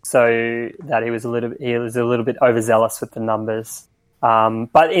 so that he was a little bit overzealous with the numbers.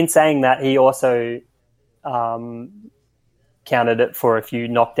 But in saying that, he also counted it for if you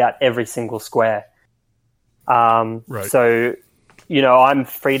knocked out every single square. Right. So, I'm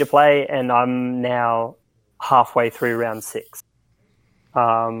free to play, and I'm now halfway through round 6.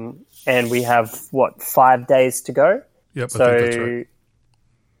 And we have, 5 days to go? Yep, so I think that's right.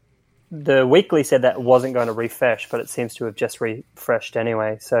 The weekly said that it wasn't going to refresh, but it seems to have just refreshed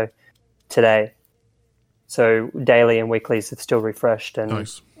anyway, so today. So daily and weeklies have still refreshed, and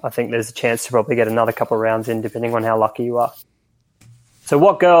nice. I think there's a chance to probably get another couple of rounds in, depending on how lucky you are. So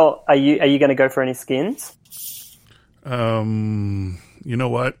what girl are you going to go for any skins? You know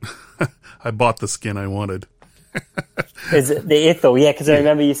what? I bought the skin I wanted. Is it the Ithel? Yeah, because I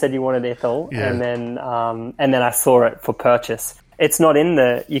remember you said you wanted Ithel, and then I saw it for purchase. It's not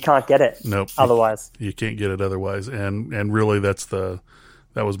in you can't get it. Nope. Otherwise. You can't get it otherwise. And really that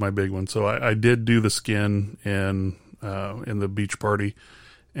was my big one. So I did do the skin in the beach party,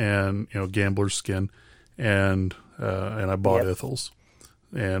 and gambler's skin, and I bought Ithel's.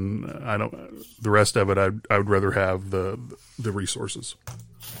 And the rest of it I would rather have the resources.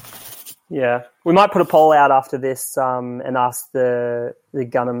 Yeah, we might put a poll out after this and ask the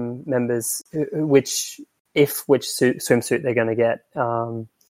Gunham members which swimsuit they're going to get,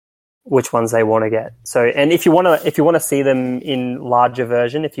 which ones they want to get. So, and if you want to see them in larger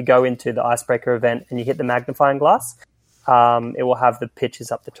version, if you go into the Icebreaker event and you hit the magnifying glass, it will have the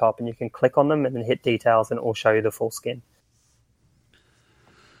pictures up the top, and you can click on them and then hit details, and it will show you the full skin.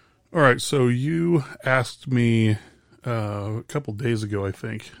 All right, so you asked me a couple days ago, I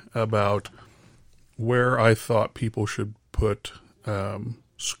think, about where I thought people should put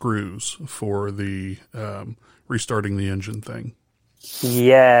screws for the restarting the engine thing.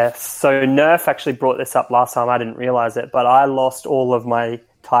 Yeah, so Nerf actually brought this up last time. I didn't realize it, but I lost all of my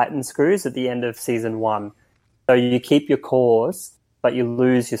Titan screws at the end of Season 1. So you keep your cores, but you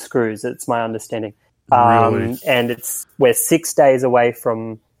lose your screws. It's my understanding. Really? And we're 6 days away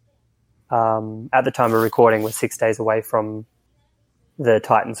from... at the time of recording, we're 6 days away from the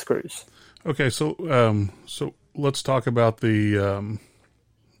Titan screws. Okay, so let's talk about the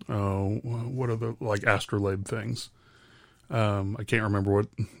what are the astrolabe things? I can't remember what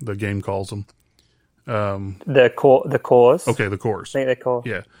the game calls them. The cores. Okay, the cores. I think they're called.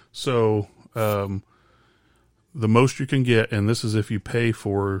 Yeah. So the most you can get, and this is if you pay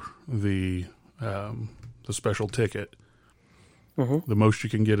for the special ticket. Mm-hmm. The most you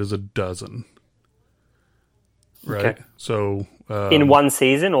can get is a dozen. Right. Okay. So in one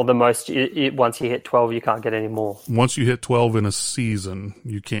season, or the most once you hit 12, you can't get any more. Once you hit 12 in a season,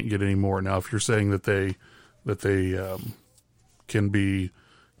 you can't get any more. Now, if you're saying that they can be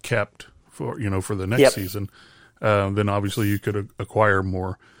kept for the next season, then obviously you could acquire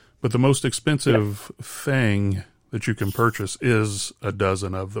more. But the most expensive thing that you can purchase is a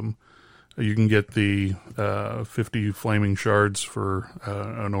dozen of them. You can get the 50 flaming shards for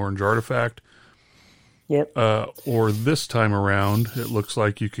an orange artifact. Yep. Or this time around, it looks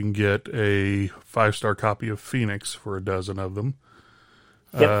like you can get a 5-star copy of Phoenix for a dozen of them.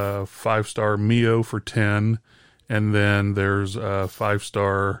 Yep. 5-star Mio for 10. And then there's a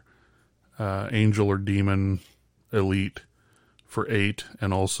 5-star Angel or Demon Elite for 8.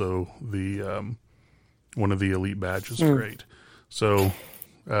 And also the one of the Elite badges for 8. So...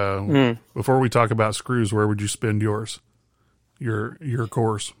 before we talk about screws, where would you spend yours? Your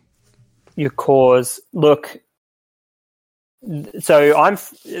cores? Your cores. Look, so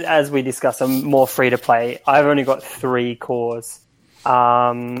as we discussed, I'm more free to play. I've only got 3 cores.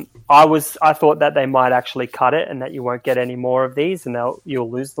 I thought that they might actually cut it and that you won't get any more of these and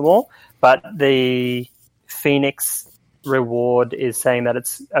you'll lose them all. But the Phoenix reward is saying that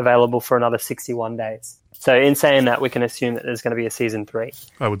it's available for another 61 days. So in saying that, we can assume that there's going to be a Season 3.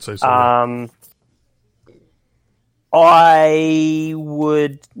 I would say so. I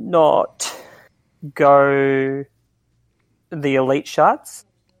would not go the Elite Shards.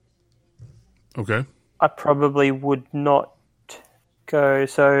 Okay. I probably would not go...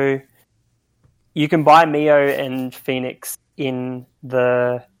 So you can buy Mio and Phoenix in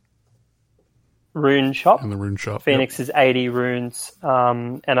the rune shop. In the rune shop. Phoenix is 80 runes,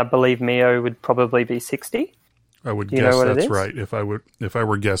 and I believe Mio would probably be 60. I would guess that's right. If I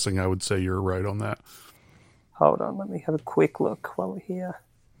were guessing, I would say you're right on that. Hold on, let me have a quick look while we're here.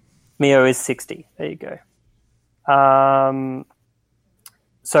 Mio is 60. There you go.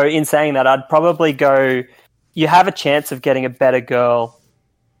 So in saying that, I'd probably go... You have a chance of getting a better girl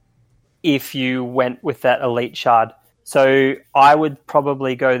if you went with that Elite Shard. So I would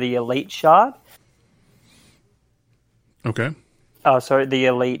probably go the Elite Shard. Okay. Oh, sorry, the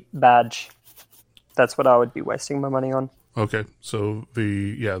Elite Badge. That's what I would be wasting my money on. Okay, so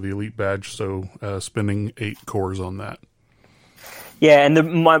the Elite Badge, so spending 8 cores on that. Yeah, and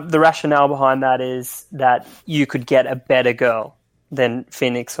the rationale behind that is that you could get a better girl than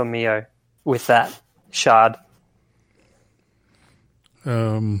Phoenix or Mio with that shard.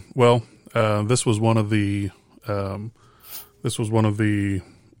 This was one of the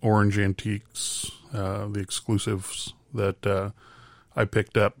Orange Antiques, the exclusives that I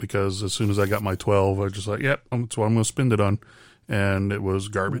picked up because as soon as I got my 12, I was just like, yep, that's what I'm going to spend it on. And it was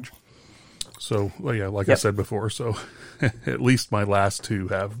garbage. So, I said before, so at least my last 2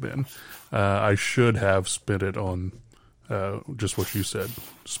 have been. I should have spent it on just what you said,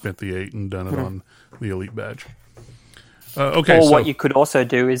 spent the 8 and done it on the Elite Badge. What you could also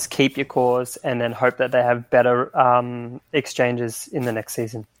do is keep your cores and then hope that they have better exchanges in the next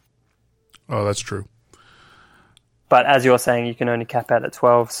season. Oh, that's true. But as you're saying, you can only cap out at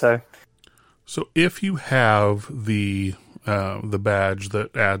 12. So if you have the badge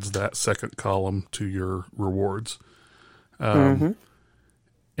that adds that second column to your rewards, and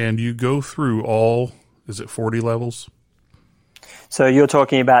you go through all, is it 40 levels? So you're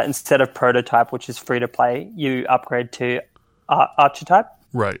talking about instead of prototype, which is free to play, you upgrade to archetype?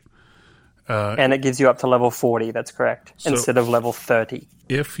 Right. And it gives you up to level 40, that's correct, instead of level 30.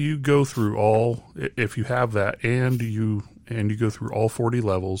 If you go through if you have that and you go through all 40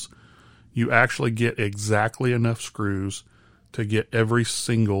 levels, you actually get exactly enough screws to get every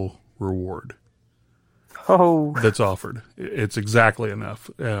single reward that's offered. It's exactly enough.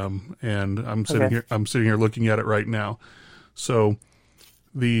 And I'm sitting here looking at it right now. So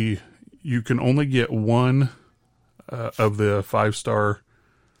you can only get one of the 5-star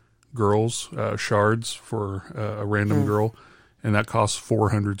girls shards for a random girl, and that costs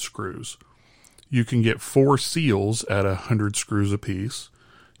 400 screws. You can get 4 seals at 100 screws apiece.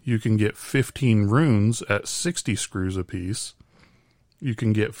 You can get 15 runes at 60 screws apiece. You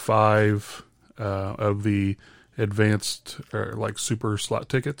can get 5 of the advanced like super slot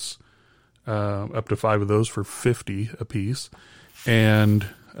tickets, up to 5 of those for 50 apiece, and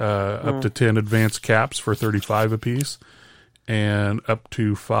up to 10 advanced caps for 35 apiece, and up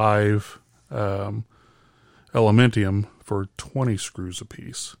to 5 Elementium for 20 screws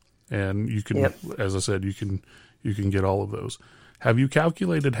apiece. And you can, as I said, you can get all of those. Have you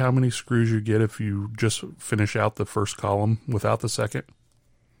calculated how many screws you get if you just finish out the first column without the second?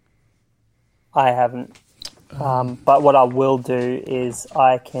 I haven't. But what I will do is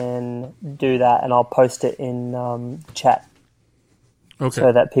I can do that, and I'll post it in chat,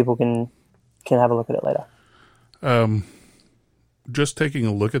 so that people can have a look at it later. Just taking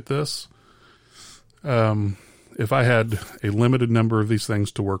a look at this, if I had a limited number of these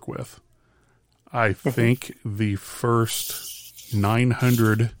things to work with, I think the first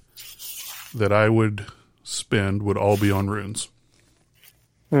 900 that I would spend would all be on runes.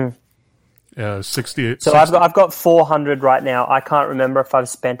 68. So 60. I've got 400 right now. I can't remember if I've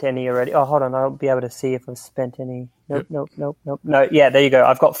spent any already. Oh, hold on. I'll be able to see if I've spent any. Nope. No, yeah, there you go.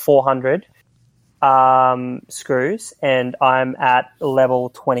 I've got 400 screws, and I'm at level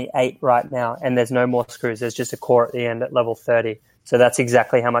 28 right now, and there's no more screws. There's just a core at the end at level 30. So that's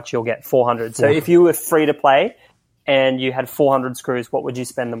exactly how much you'll get, 400. So if you were free to play and you had 400 screws, what would you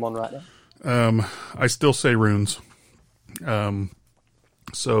spend them on right now? I still say runes.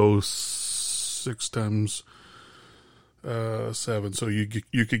 So 6 times 7. So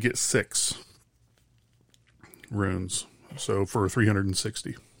you could get 6 runes. So for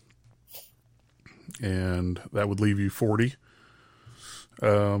 360. And that would leave you 40.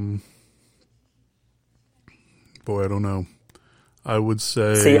 Boy, I don't know. I would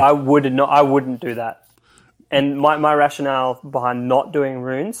say... See, I wouldn't do that. And my rationale behind not doing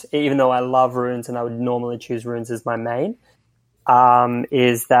runes, even though I love runes and I would normally choose runes as my main,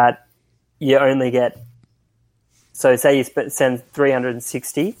 is that you only get... So say you send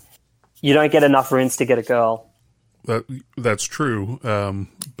 360, you don't get enough runes to get a girl. That's true.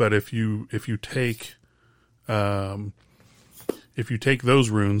 But if you take those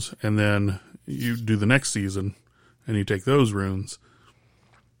runes and then you do the next season and you take those runes,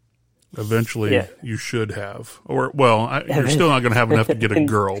 eventually you should have, you're still not going to have enough to get a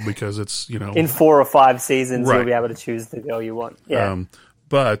girl because it's, in 4 or 5 seasons, right, you'll be able to choose the girl you want. Yeah.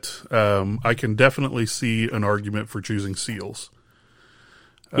 But I can definitely see an argument for choosing seals.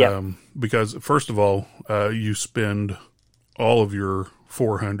 Because first of all, you spend all of your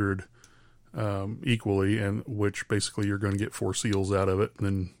 400 equally, and which basically you're going to get 4 seals out of it, and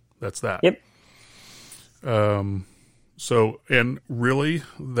then that's that. Yep. So, and really,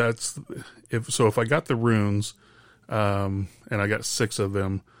 if I got the runes, and I got 6 of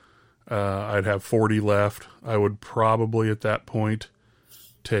them, I'd have 40 left. I would probably at that point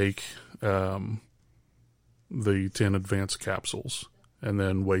take the 10 advanced capsules and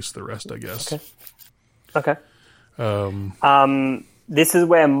then waste the rest, I guess. Okay. This is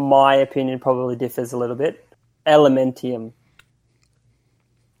where my opinion probably differs a little bit. Elementium.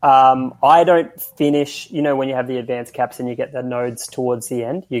 I don't finish, when you have the advanced caps and you get the nodes towards the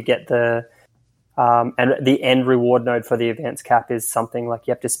end, you get and the end reward node for the advanced cap is something like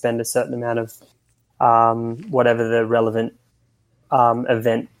you have to spend a certain amount of whatever the relevant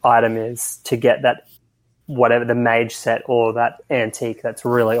event item is to get that, whatever the mage set or that antique that's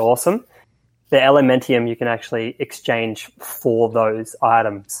really awesome. The Elementium you can actually exchange for those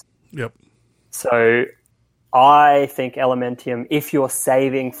items. Yep. So I think Elementium, if you're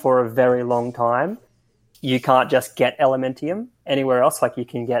saving for a very long time, you can't just get Elementium anywhere else. Like you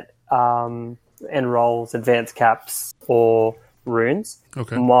can get enrolls, advanced caps, or runes.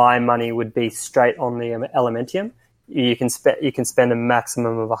 Okay. My money would be straight on the Elementium. You can spend a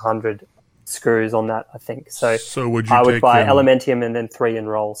maximum of 100 screws on that, I think. So would you I would buy Elementium and then 3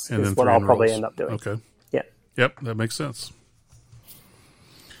 enrolls is what I'll probably end up doing. Okay. Yeah. Yep, that makes sense.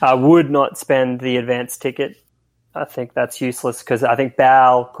 I would not spend the advance ticket. I think that's useless because I think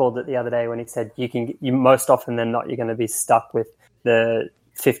Bal called it the other day when he said you most often than not you're going to be stuck with the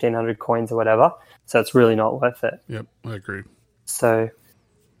 1,500 coins or whatever. So it's really not worth it. Yep, I agree. So,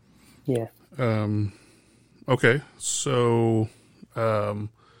 yeah. Okay, so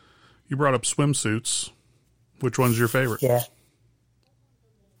you brought up swimsuits. Which one's your favorite? Yeah.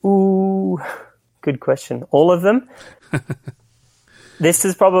 Ooh, good question. All of them? This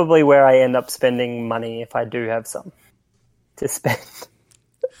is probably where I end up spending money if I do have some to spend.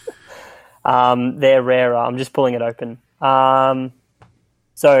 They're rarer. I'm just pulling it open.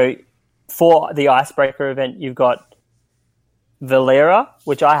 So for the Icebreaker event, you've got Valera,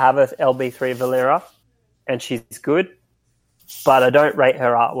 which I have a LB3 Valera, and she's good, but I don't rate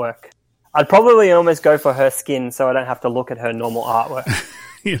her artwork. I'd probably almost go for her skin so I don't have to look at her normal artwork.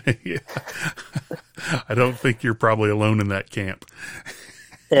 Yeah. I don't think you're probably alone in that camp.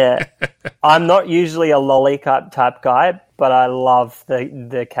 Yeah. I'm not usually a lollipop type guy, but I love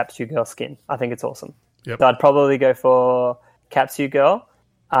the Capsule Girl skin. I think it's awesome. Yep. So I'd probably go for Capsule Girl.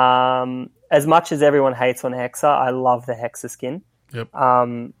 As much as everyone hates on Hexa, I love the Hexa skin. Yep.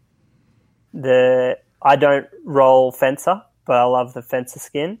 I don't roll Fencer, but I love the Fencer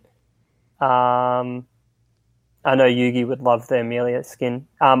skin. I know Yugi would love the Amelia skin.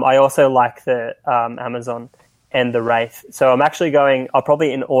 I also like the Amazon and the Wraith. So I'm actually I'll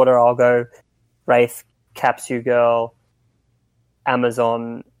probably in order, I'll go Wraith, Capsule Girl,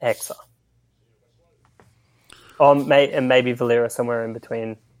 Amazon, Hexa. And maybe Valera somewhere in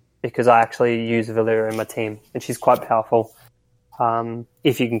between, because I actually use Valera in my team, and she's quite powerful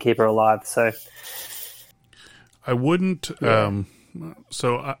if you can keep her alive. So I wouldn't... Yeah.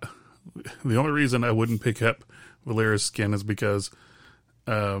 The only reason I wouldn't pick up Valera's skin is because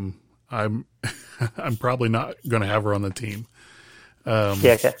I'm probably not going to have her on the team.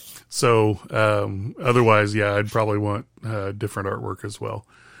 Okay. So otherwise, yeah, I'd probably want different artwork as well.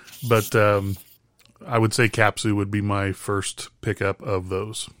 But I would say Capsule would be my first pickup of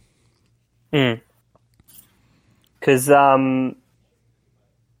those. Because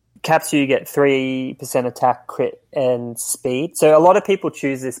Capsule, you get 3% attack, crit, and speed. So a lot of people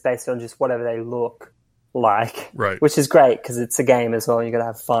choose this based on just whatever they look like, right? Which is great because it's a game as well. You got to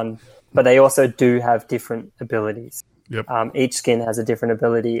have fun, but they also do have different abilities. Yep. Each skin has a different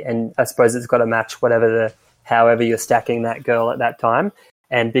ability, and I suppose it's got to match however you're stacking that girl at that time.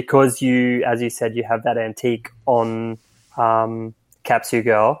 And because you, as you said, you have that antique on Capsule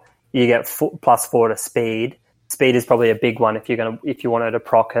Girl, you get +4 to speed. Speed is probably a big one if you wanted to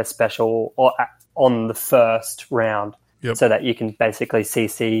proc her special or on the first round, so that you can basically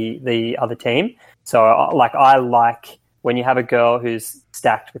CC the other team. So I like when you have a girl who's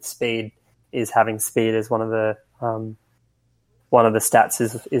stacked with speed, is having speed as one of the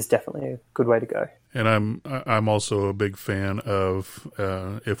stats is definitely a good way to go. And I'm also a big fan of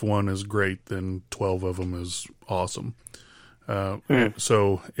if one is great, then 12 of them is awesome.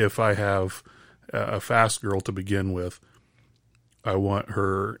 So if I have a fast girl to begin with, I want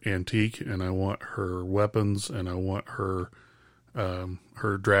her antique, and I want her weapons, and I want her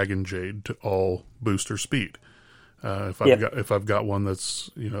Dragon Jade to all boost her speed. If I've got one that's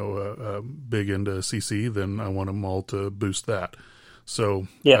big into CC, then I want them all to boost that. So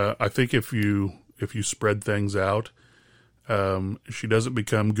I think if you spread things out, she doesn't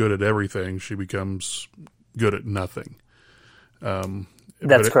become good at everything. She becomes good at nothing.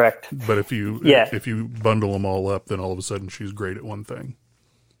 That's correct. But if you bundle them all up, then all of a sudden she's great at one thing.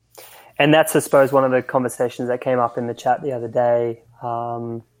 And that's, I suppose, one of the conversations that came up in the chat the other day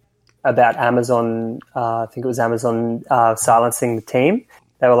about Amazon. I think it was Amazon silencing the team.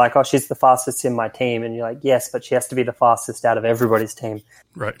 They were like, "Oh, she's the fastest in my team," and you're like, "Yes, but she has to be the fastest out of everybody's team,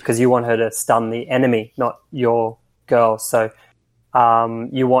 right? Because you want her to stun the enemy, not your girl. So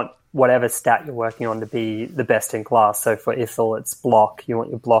you want whatever stat you're working on to be the best in class. So for Ithil, it's block. You want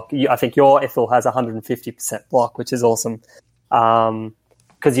your block. I think your Ithil has 150% block, which is awesome.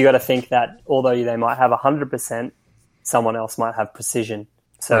 Because you got to think that although they might have 100%, someone else might have precision.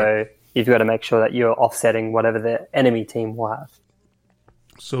 So you've got to make sure that you're offsetting whatever the enemy team will have.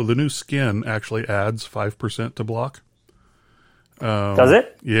 So the new skin actually adds 5% to block. Does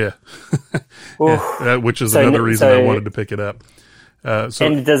it? Yeah. Which is another reason I wanted to pick it up.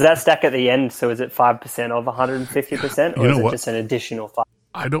 And does that stack at the end? So is it 5% of 150%, or is it just an additional 5?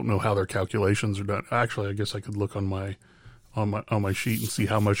 I don't know how their calculations are done. Actually, I guess I could look on my sheet and see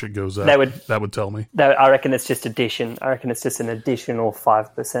how much it goes up. That would tell me. I reckon it's just addition. I reckon it's just an additional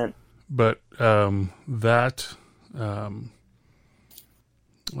 5%. But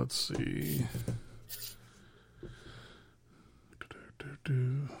let's see.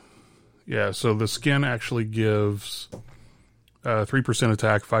 Yeah, so the skin actually gives 3%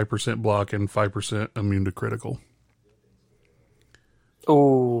 attack, 5% block, and 5% immune to critical.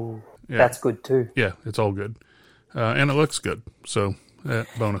 Oh, Yeah. that's good too. Yeah, it's all good. And it looks good, so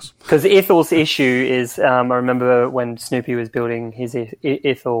bonus. Because Ithel's issue is, I remember when Snoopy was building his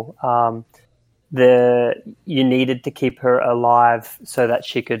Ithel, you needed to keep her alive so that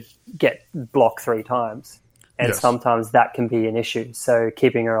she could get block 3 times. And Yes. sometimes that can be an issue. So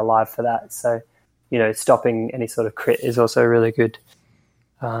keeping her alive for that. So, stopping any sort of crit is also really good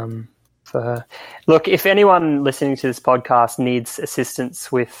for her. Look, if anyone listening to this podcast needs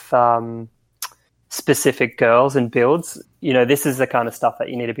assistance with specific girls and builds, this is the kind of stuff that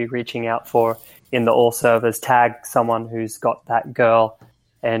you need to be reaching out for in the all servers. Tag someone who's got that girl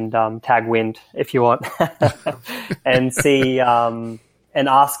and tag Wind if you want and see and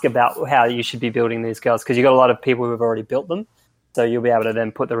ask about how you should be building these girls, because you've got a lot of people who have already built them, so you'll be able to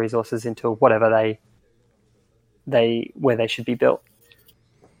then put the resources into whatever where they should be built.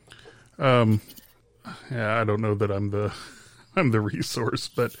 Yeah, I don't know that I'm the resource,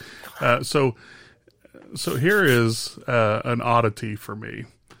 but so here is an oddity for me.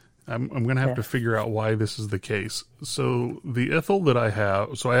 I'm going to have to figure out why this is the case. So the Ithel that I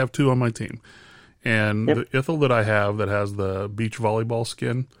have, so I have 2 on my team, and the Ithel that I have that has the beach volleyball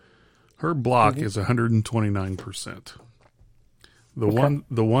skin, her block is 129%.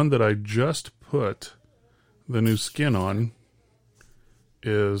 The one that I just put the new skin on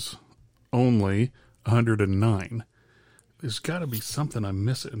is only 109. There's got to be something I'm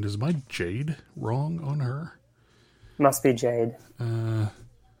missing. Is my Jade wrong on her? Must be Jade.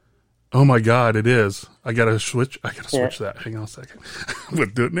 Oh my God, it is. I gotta switch that. Hang on a second. I'm gonna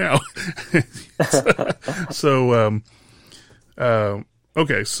do it now.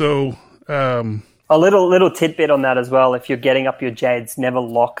 Okay, so a little tidbit on that as well. If you're getting up your Jades, never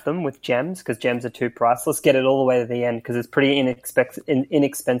lock them with gems, because gems are too priceless. Get it all the way to the end, because it's pretty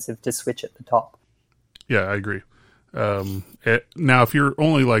inexpensive to switch at the top. Yeah, I agree. Now, if you're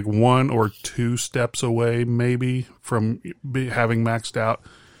only like 1 or 2 steps away, maybe from having maxed out,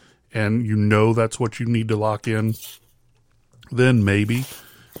 and that's what you need to lock in, then maybe.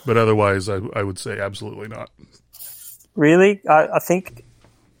 But otherwise, I would say absolutely not. Really? I think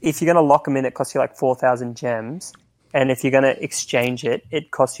if you're going to lock them in, it costs you like 4,000 gems. And if you're going to exchange it,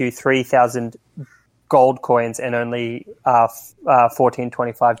 it costs you 3,000 gold coins and only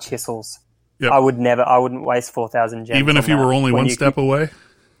 1425 chisels. Yep. I wouldn't waste 4,000 gems. Even if you were only 1 step away?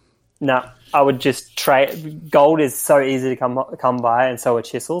 No, I would just trade. Gold is so easy to come by, and so are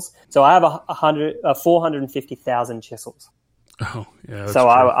chisels. So I have 450,000 chisels. Oh, yeah. So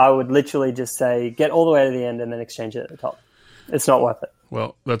I would literally just say, get all the way to the end and then exchange it at the top. It's not worth it.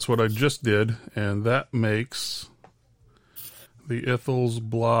 Well, that's what I just did, and that makes the Ithel's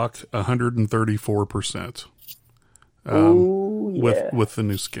block 134%. Ooh, yeah. With the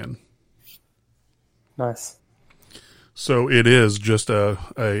new skin. Nice. So it is just a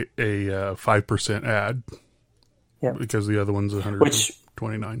 5% add. Yeah. Because the other one's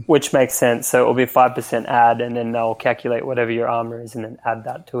 129. Which makes sense. So it will be 5% add, and then they'll calculate whatever your armor is and then add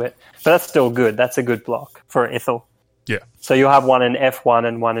that to it. But that's still good. That's a good block for Ithel. Yeah. So you'll have one in F1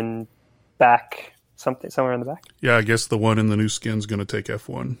 and one in back, somewhere in the back? Yeah, I guess the one in the new skin's going to take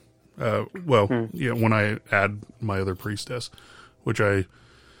F1. Yeah, when I add my other priestess, which I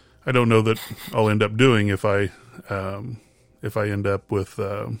don't know that I'll end up doing if I end up with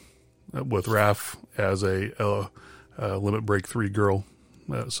Raph as a limit break 3 girl.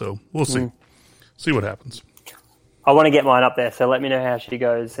 So we'll see. See what happens. I want to get mine up there, so let me know how she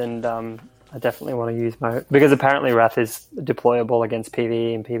goes, and I definitely want to use because apparently Wrath is deployable against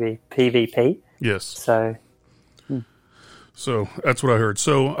PvE and PvP. Yes. So that's what I heard.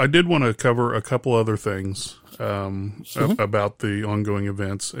 So I did want to cover a couple other things about the ongoing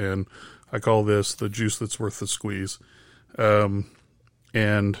events, and I call this the juice that's worth the squeeze. And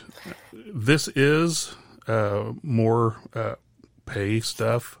this is more pay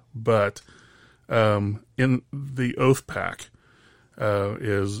stuff, but in the Oath Pack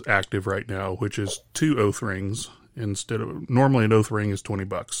is active right now, which is 2 Oath Rings instead of normally an Oath Ring is $20,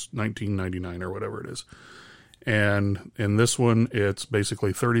 $19.99 or whatever it is. And in this one, it's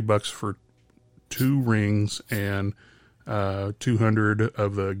basically $30 for 2 rings and 200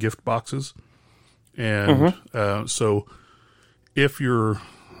 of the gift boxes. And so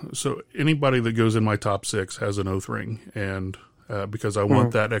anybody that goes in my top 6 has an Oath Ring, and because I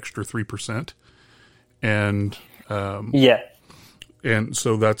want that extra 3%, and and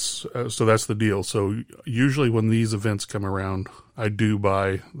so that's the deal. So usually when these events come around, I do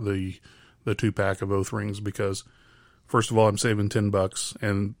buy the 2-pack of Oath Rings, because first of all, I'm saving $10,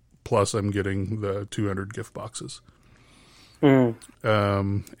 and plus I'm getting the 200 gift boxes. And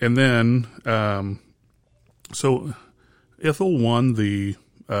then, so Ithel won the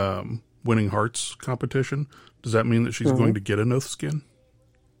Winning Hearts competition. Does that mean that she's going to get an Oath skin?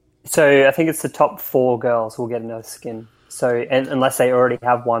 So I think it's the top 4 girls will get an Oath skin. So unless they already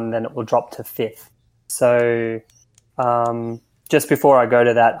have one, then it will drop to 5th. So just before I go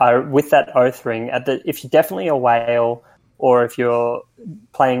to that, with that Oath ring, if you're definitely a whale or if you're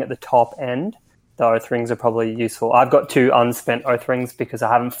playing at the top end, the Oath rings are probably useful. I've got 2 unspent Oath rings because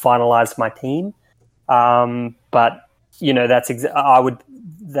I haven't finalized my team. But you know,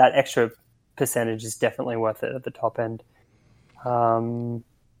 that extra percentage is definitely worth it at the top end.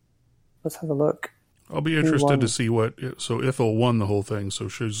 Let's have a look. I'll be interested to see what. So Ithel won the whole thing, so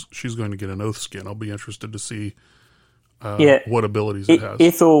she's going to get an Oath skin. I'll be interested to see what abilities it has.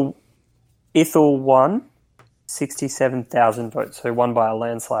 Ithel won 67,000 votes, so won by a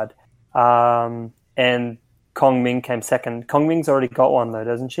landslide. And Kong Ming came second. Kong Ming's already got one though,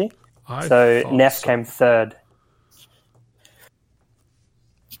 doesn't she? So Neff came third.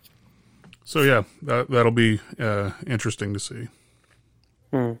 So yeah, that'll be interesting to see.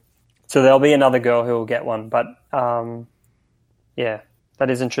 So there'll be another girl who will get one, but yeah, that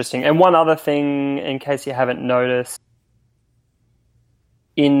is interesting. And one other thing, in case you haven't noticed,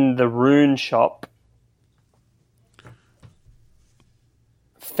 in the rune shop,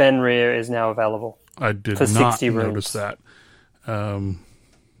 Fenrir is now available. I did not notice that.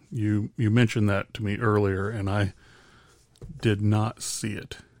 You mentioned that to me earlier, and I did not see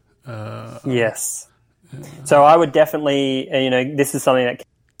it. Yes. So I would definitely, this is something that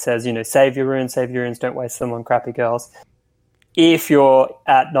says, save your runes, don't waste them on crappy girls. If you're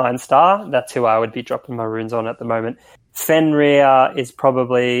at 9-star, that's who I would be dropping my runes on at the moment. Fenrir is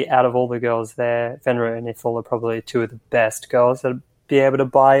probably, out of all the girls there, Fenrir and Ithel are probably 2 of the best girls that be able to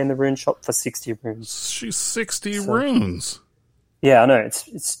buy in the rune shop for 60 runes. She's 60 runes. Yeah, I know.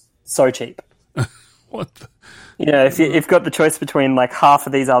 It's so cheap. What the? If you've got the choice between like half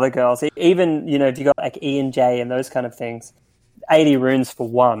of these other girls, even, if you got like E and J and those kind of things, 80 runes for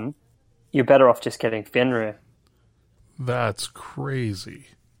one, you're better off just getting Fenrir. That's crazy.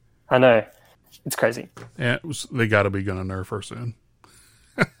 I know. It's crazy. Yeah, they got to be going to nerf her soon.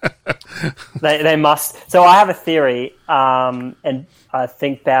 They must. So I have a theory, and I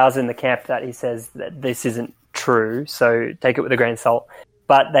think Bow's in the camp that he says that this isn't true, so take it with a grain of salt.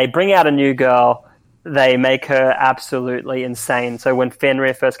 But they bring out a new girl, they make her absolutely insane. So when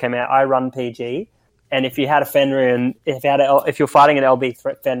Fenrir first came out, I run PG, and if you had a Fenrir, and if you're fighting an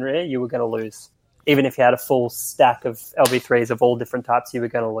LB Fenrir, you were going to lose. Even if you had a full stack of LB3s of all different types, you were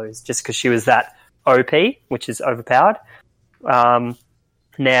going to lose, just because she was that OP, which is overpowered.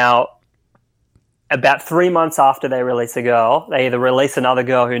 Now, about 3 months after they release a girl, they either release another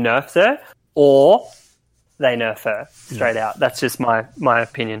girl who nerfs her, or they nerf her straight out. That's just my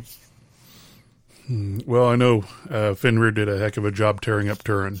opinion. Well, I know Fenrir did a heck of a job tearing up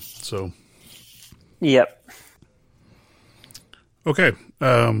Turin, so... Yep. Okay.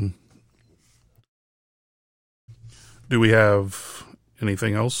 Do we have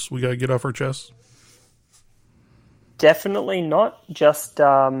anything else we got to get off our chest? Definitely not. Just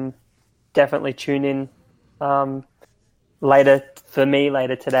definitely tune in later for me,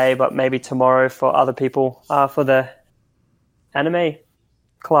 later today, but maybe tomorrow for other people for the anime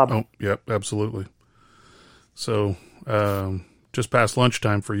club. Oh, yep, absolutely. So, just past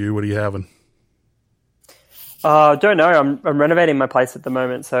lunchtime for you. What are you having? Don't know. I'm renovating my place at the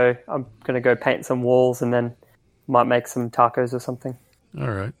moment, so I'm going to go paint some walls and then might make some tacos or something.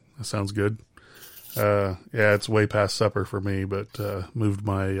 All right. That sounds good. Yeah, it's way past supper for me, but moved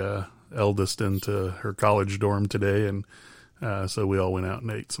my eldest into her college dorm today, and so we all went out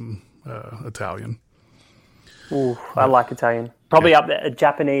and ate some Italian. Ooh, I like Italian. Probably up there,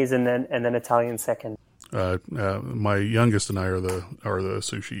 Japanese and then Italian second. My youngest and I are the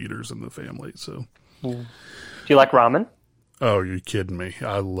sushi eaters in the family. So, do you like ramen? Oh, you're kidding me!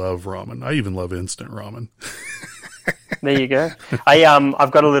 I love ramen. I even love instant ramen. There you go.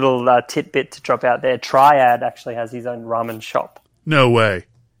 I've got a little tidbit to drop out there. Triad actually has his own ramen shop. No way.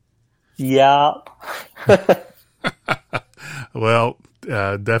 Yep. Well,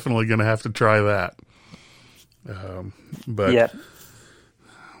 definitely going to have to try that. But yeah.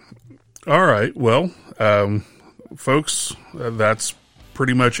 All right. Well, folks, that's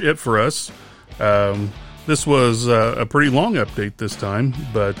pretty much it for us. This was a pretty long update this time,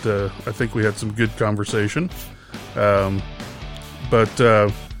 but I think we had some good conversation. But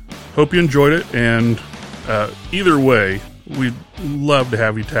hope you enjoyed it, and either way, we'd love to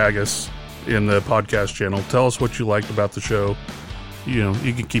have you tag us in the podcast channel. Tell us what you liked about the show. You know,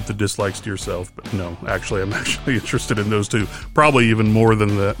 you can keep the dislikes to yourself, but no, actually, I'm actually interested in those too. Probably even more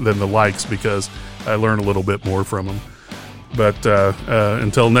than the likes, because I learn a little bit more from them. But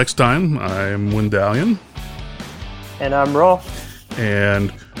until next time, I'm Wendalian. And I'm Raw.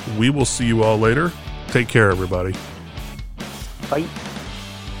 And we will see you all later. Take care, everybody. Bye.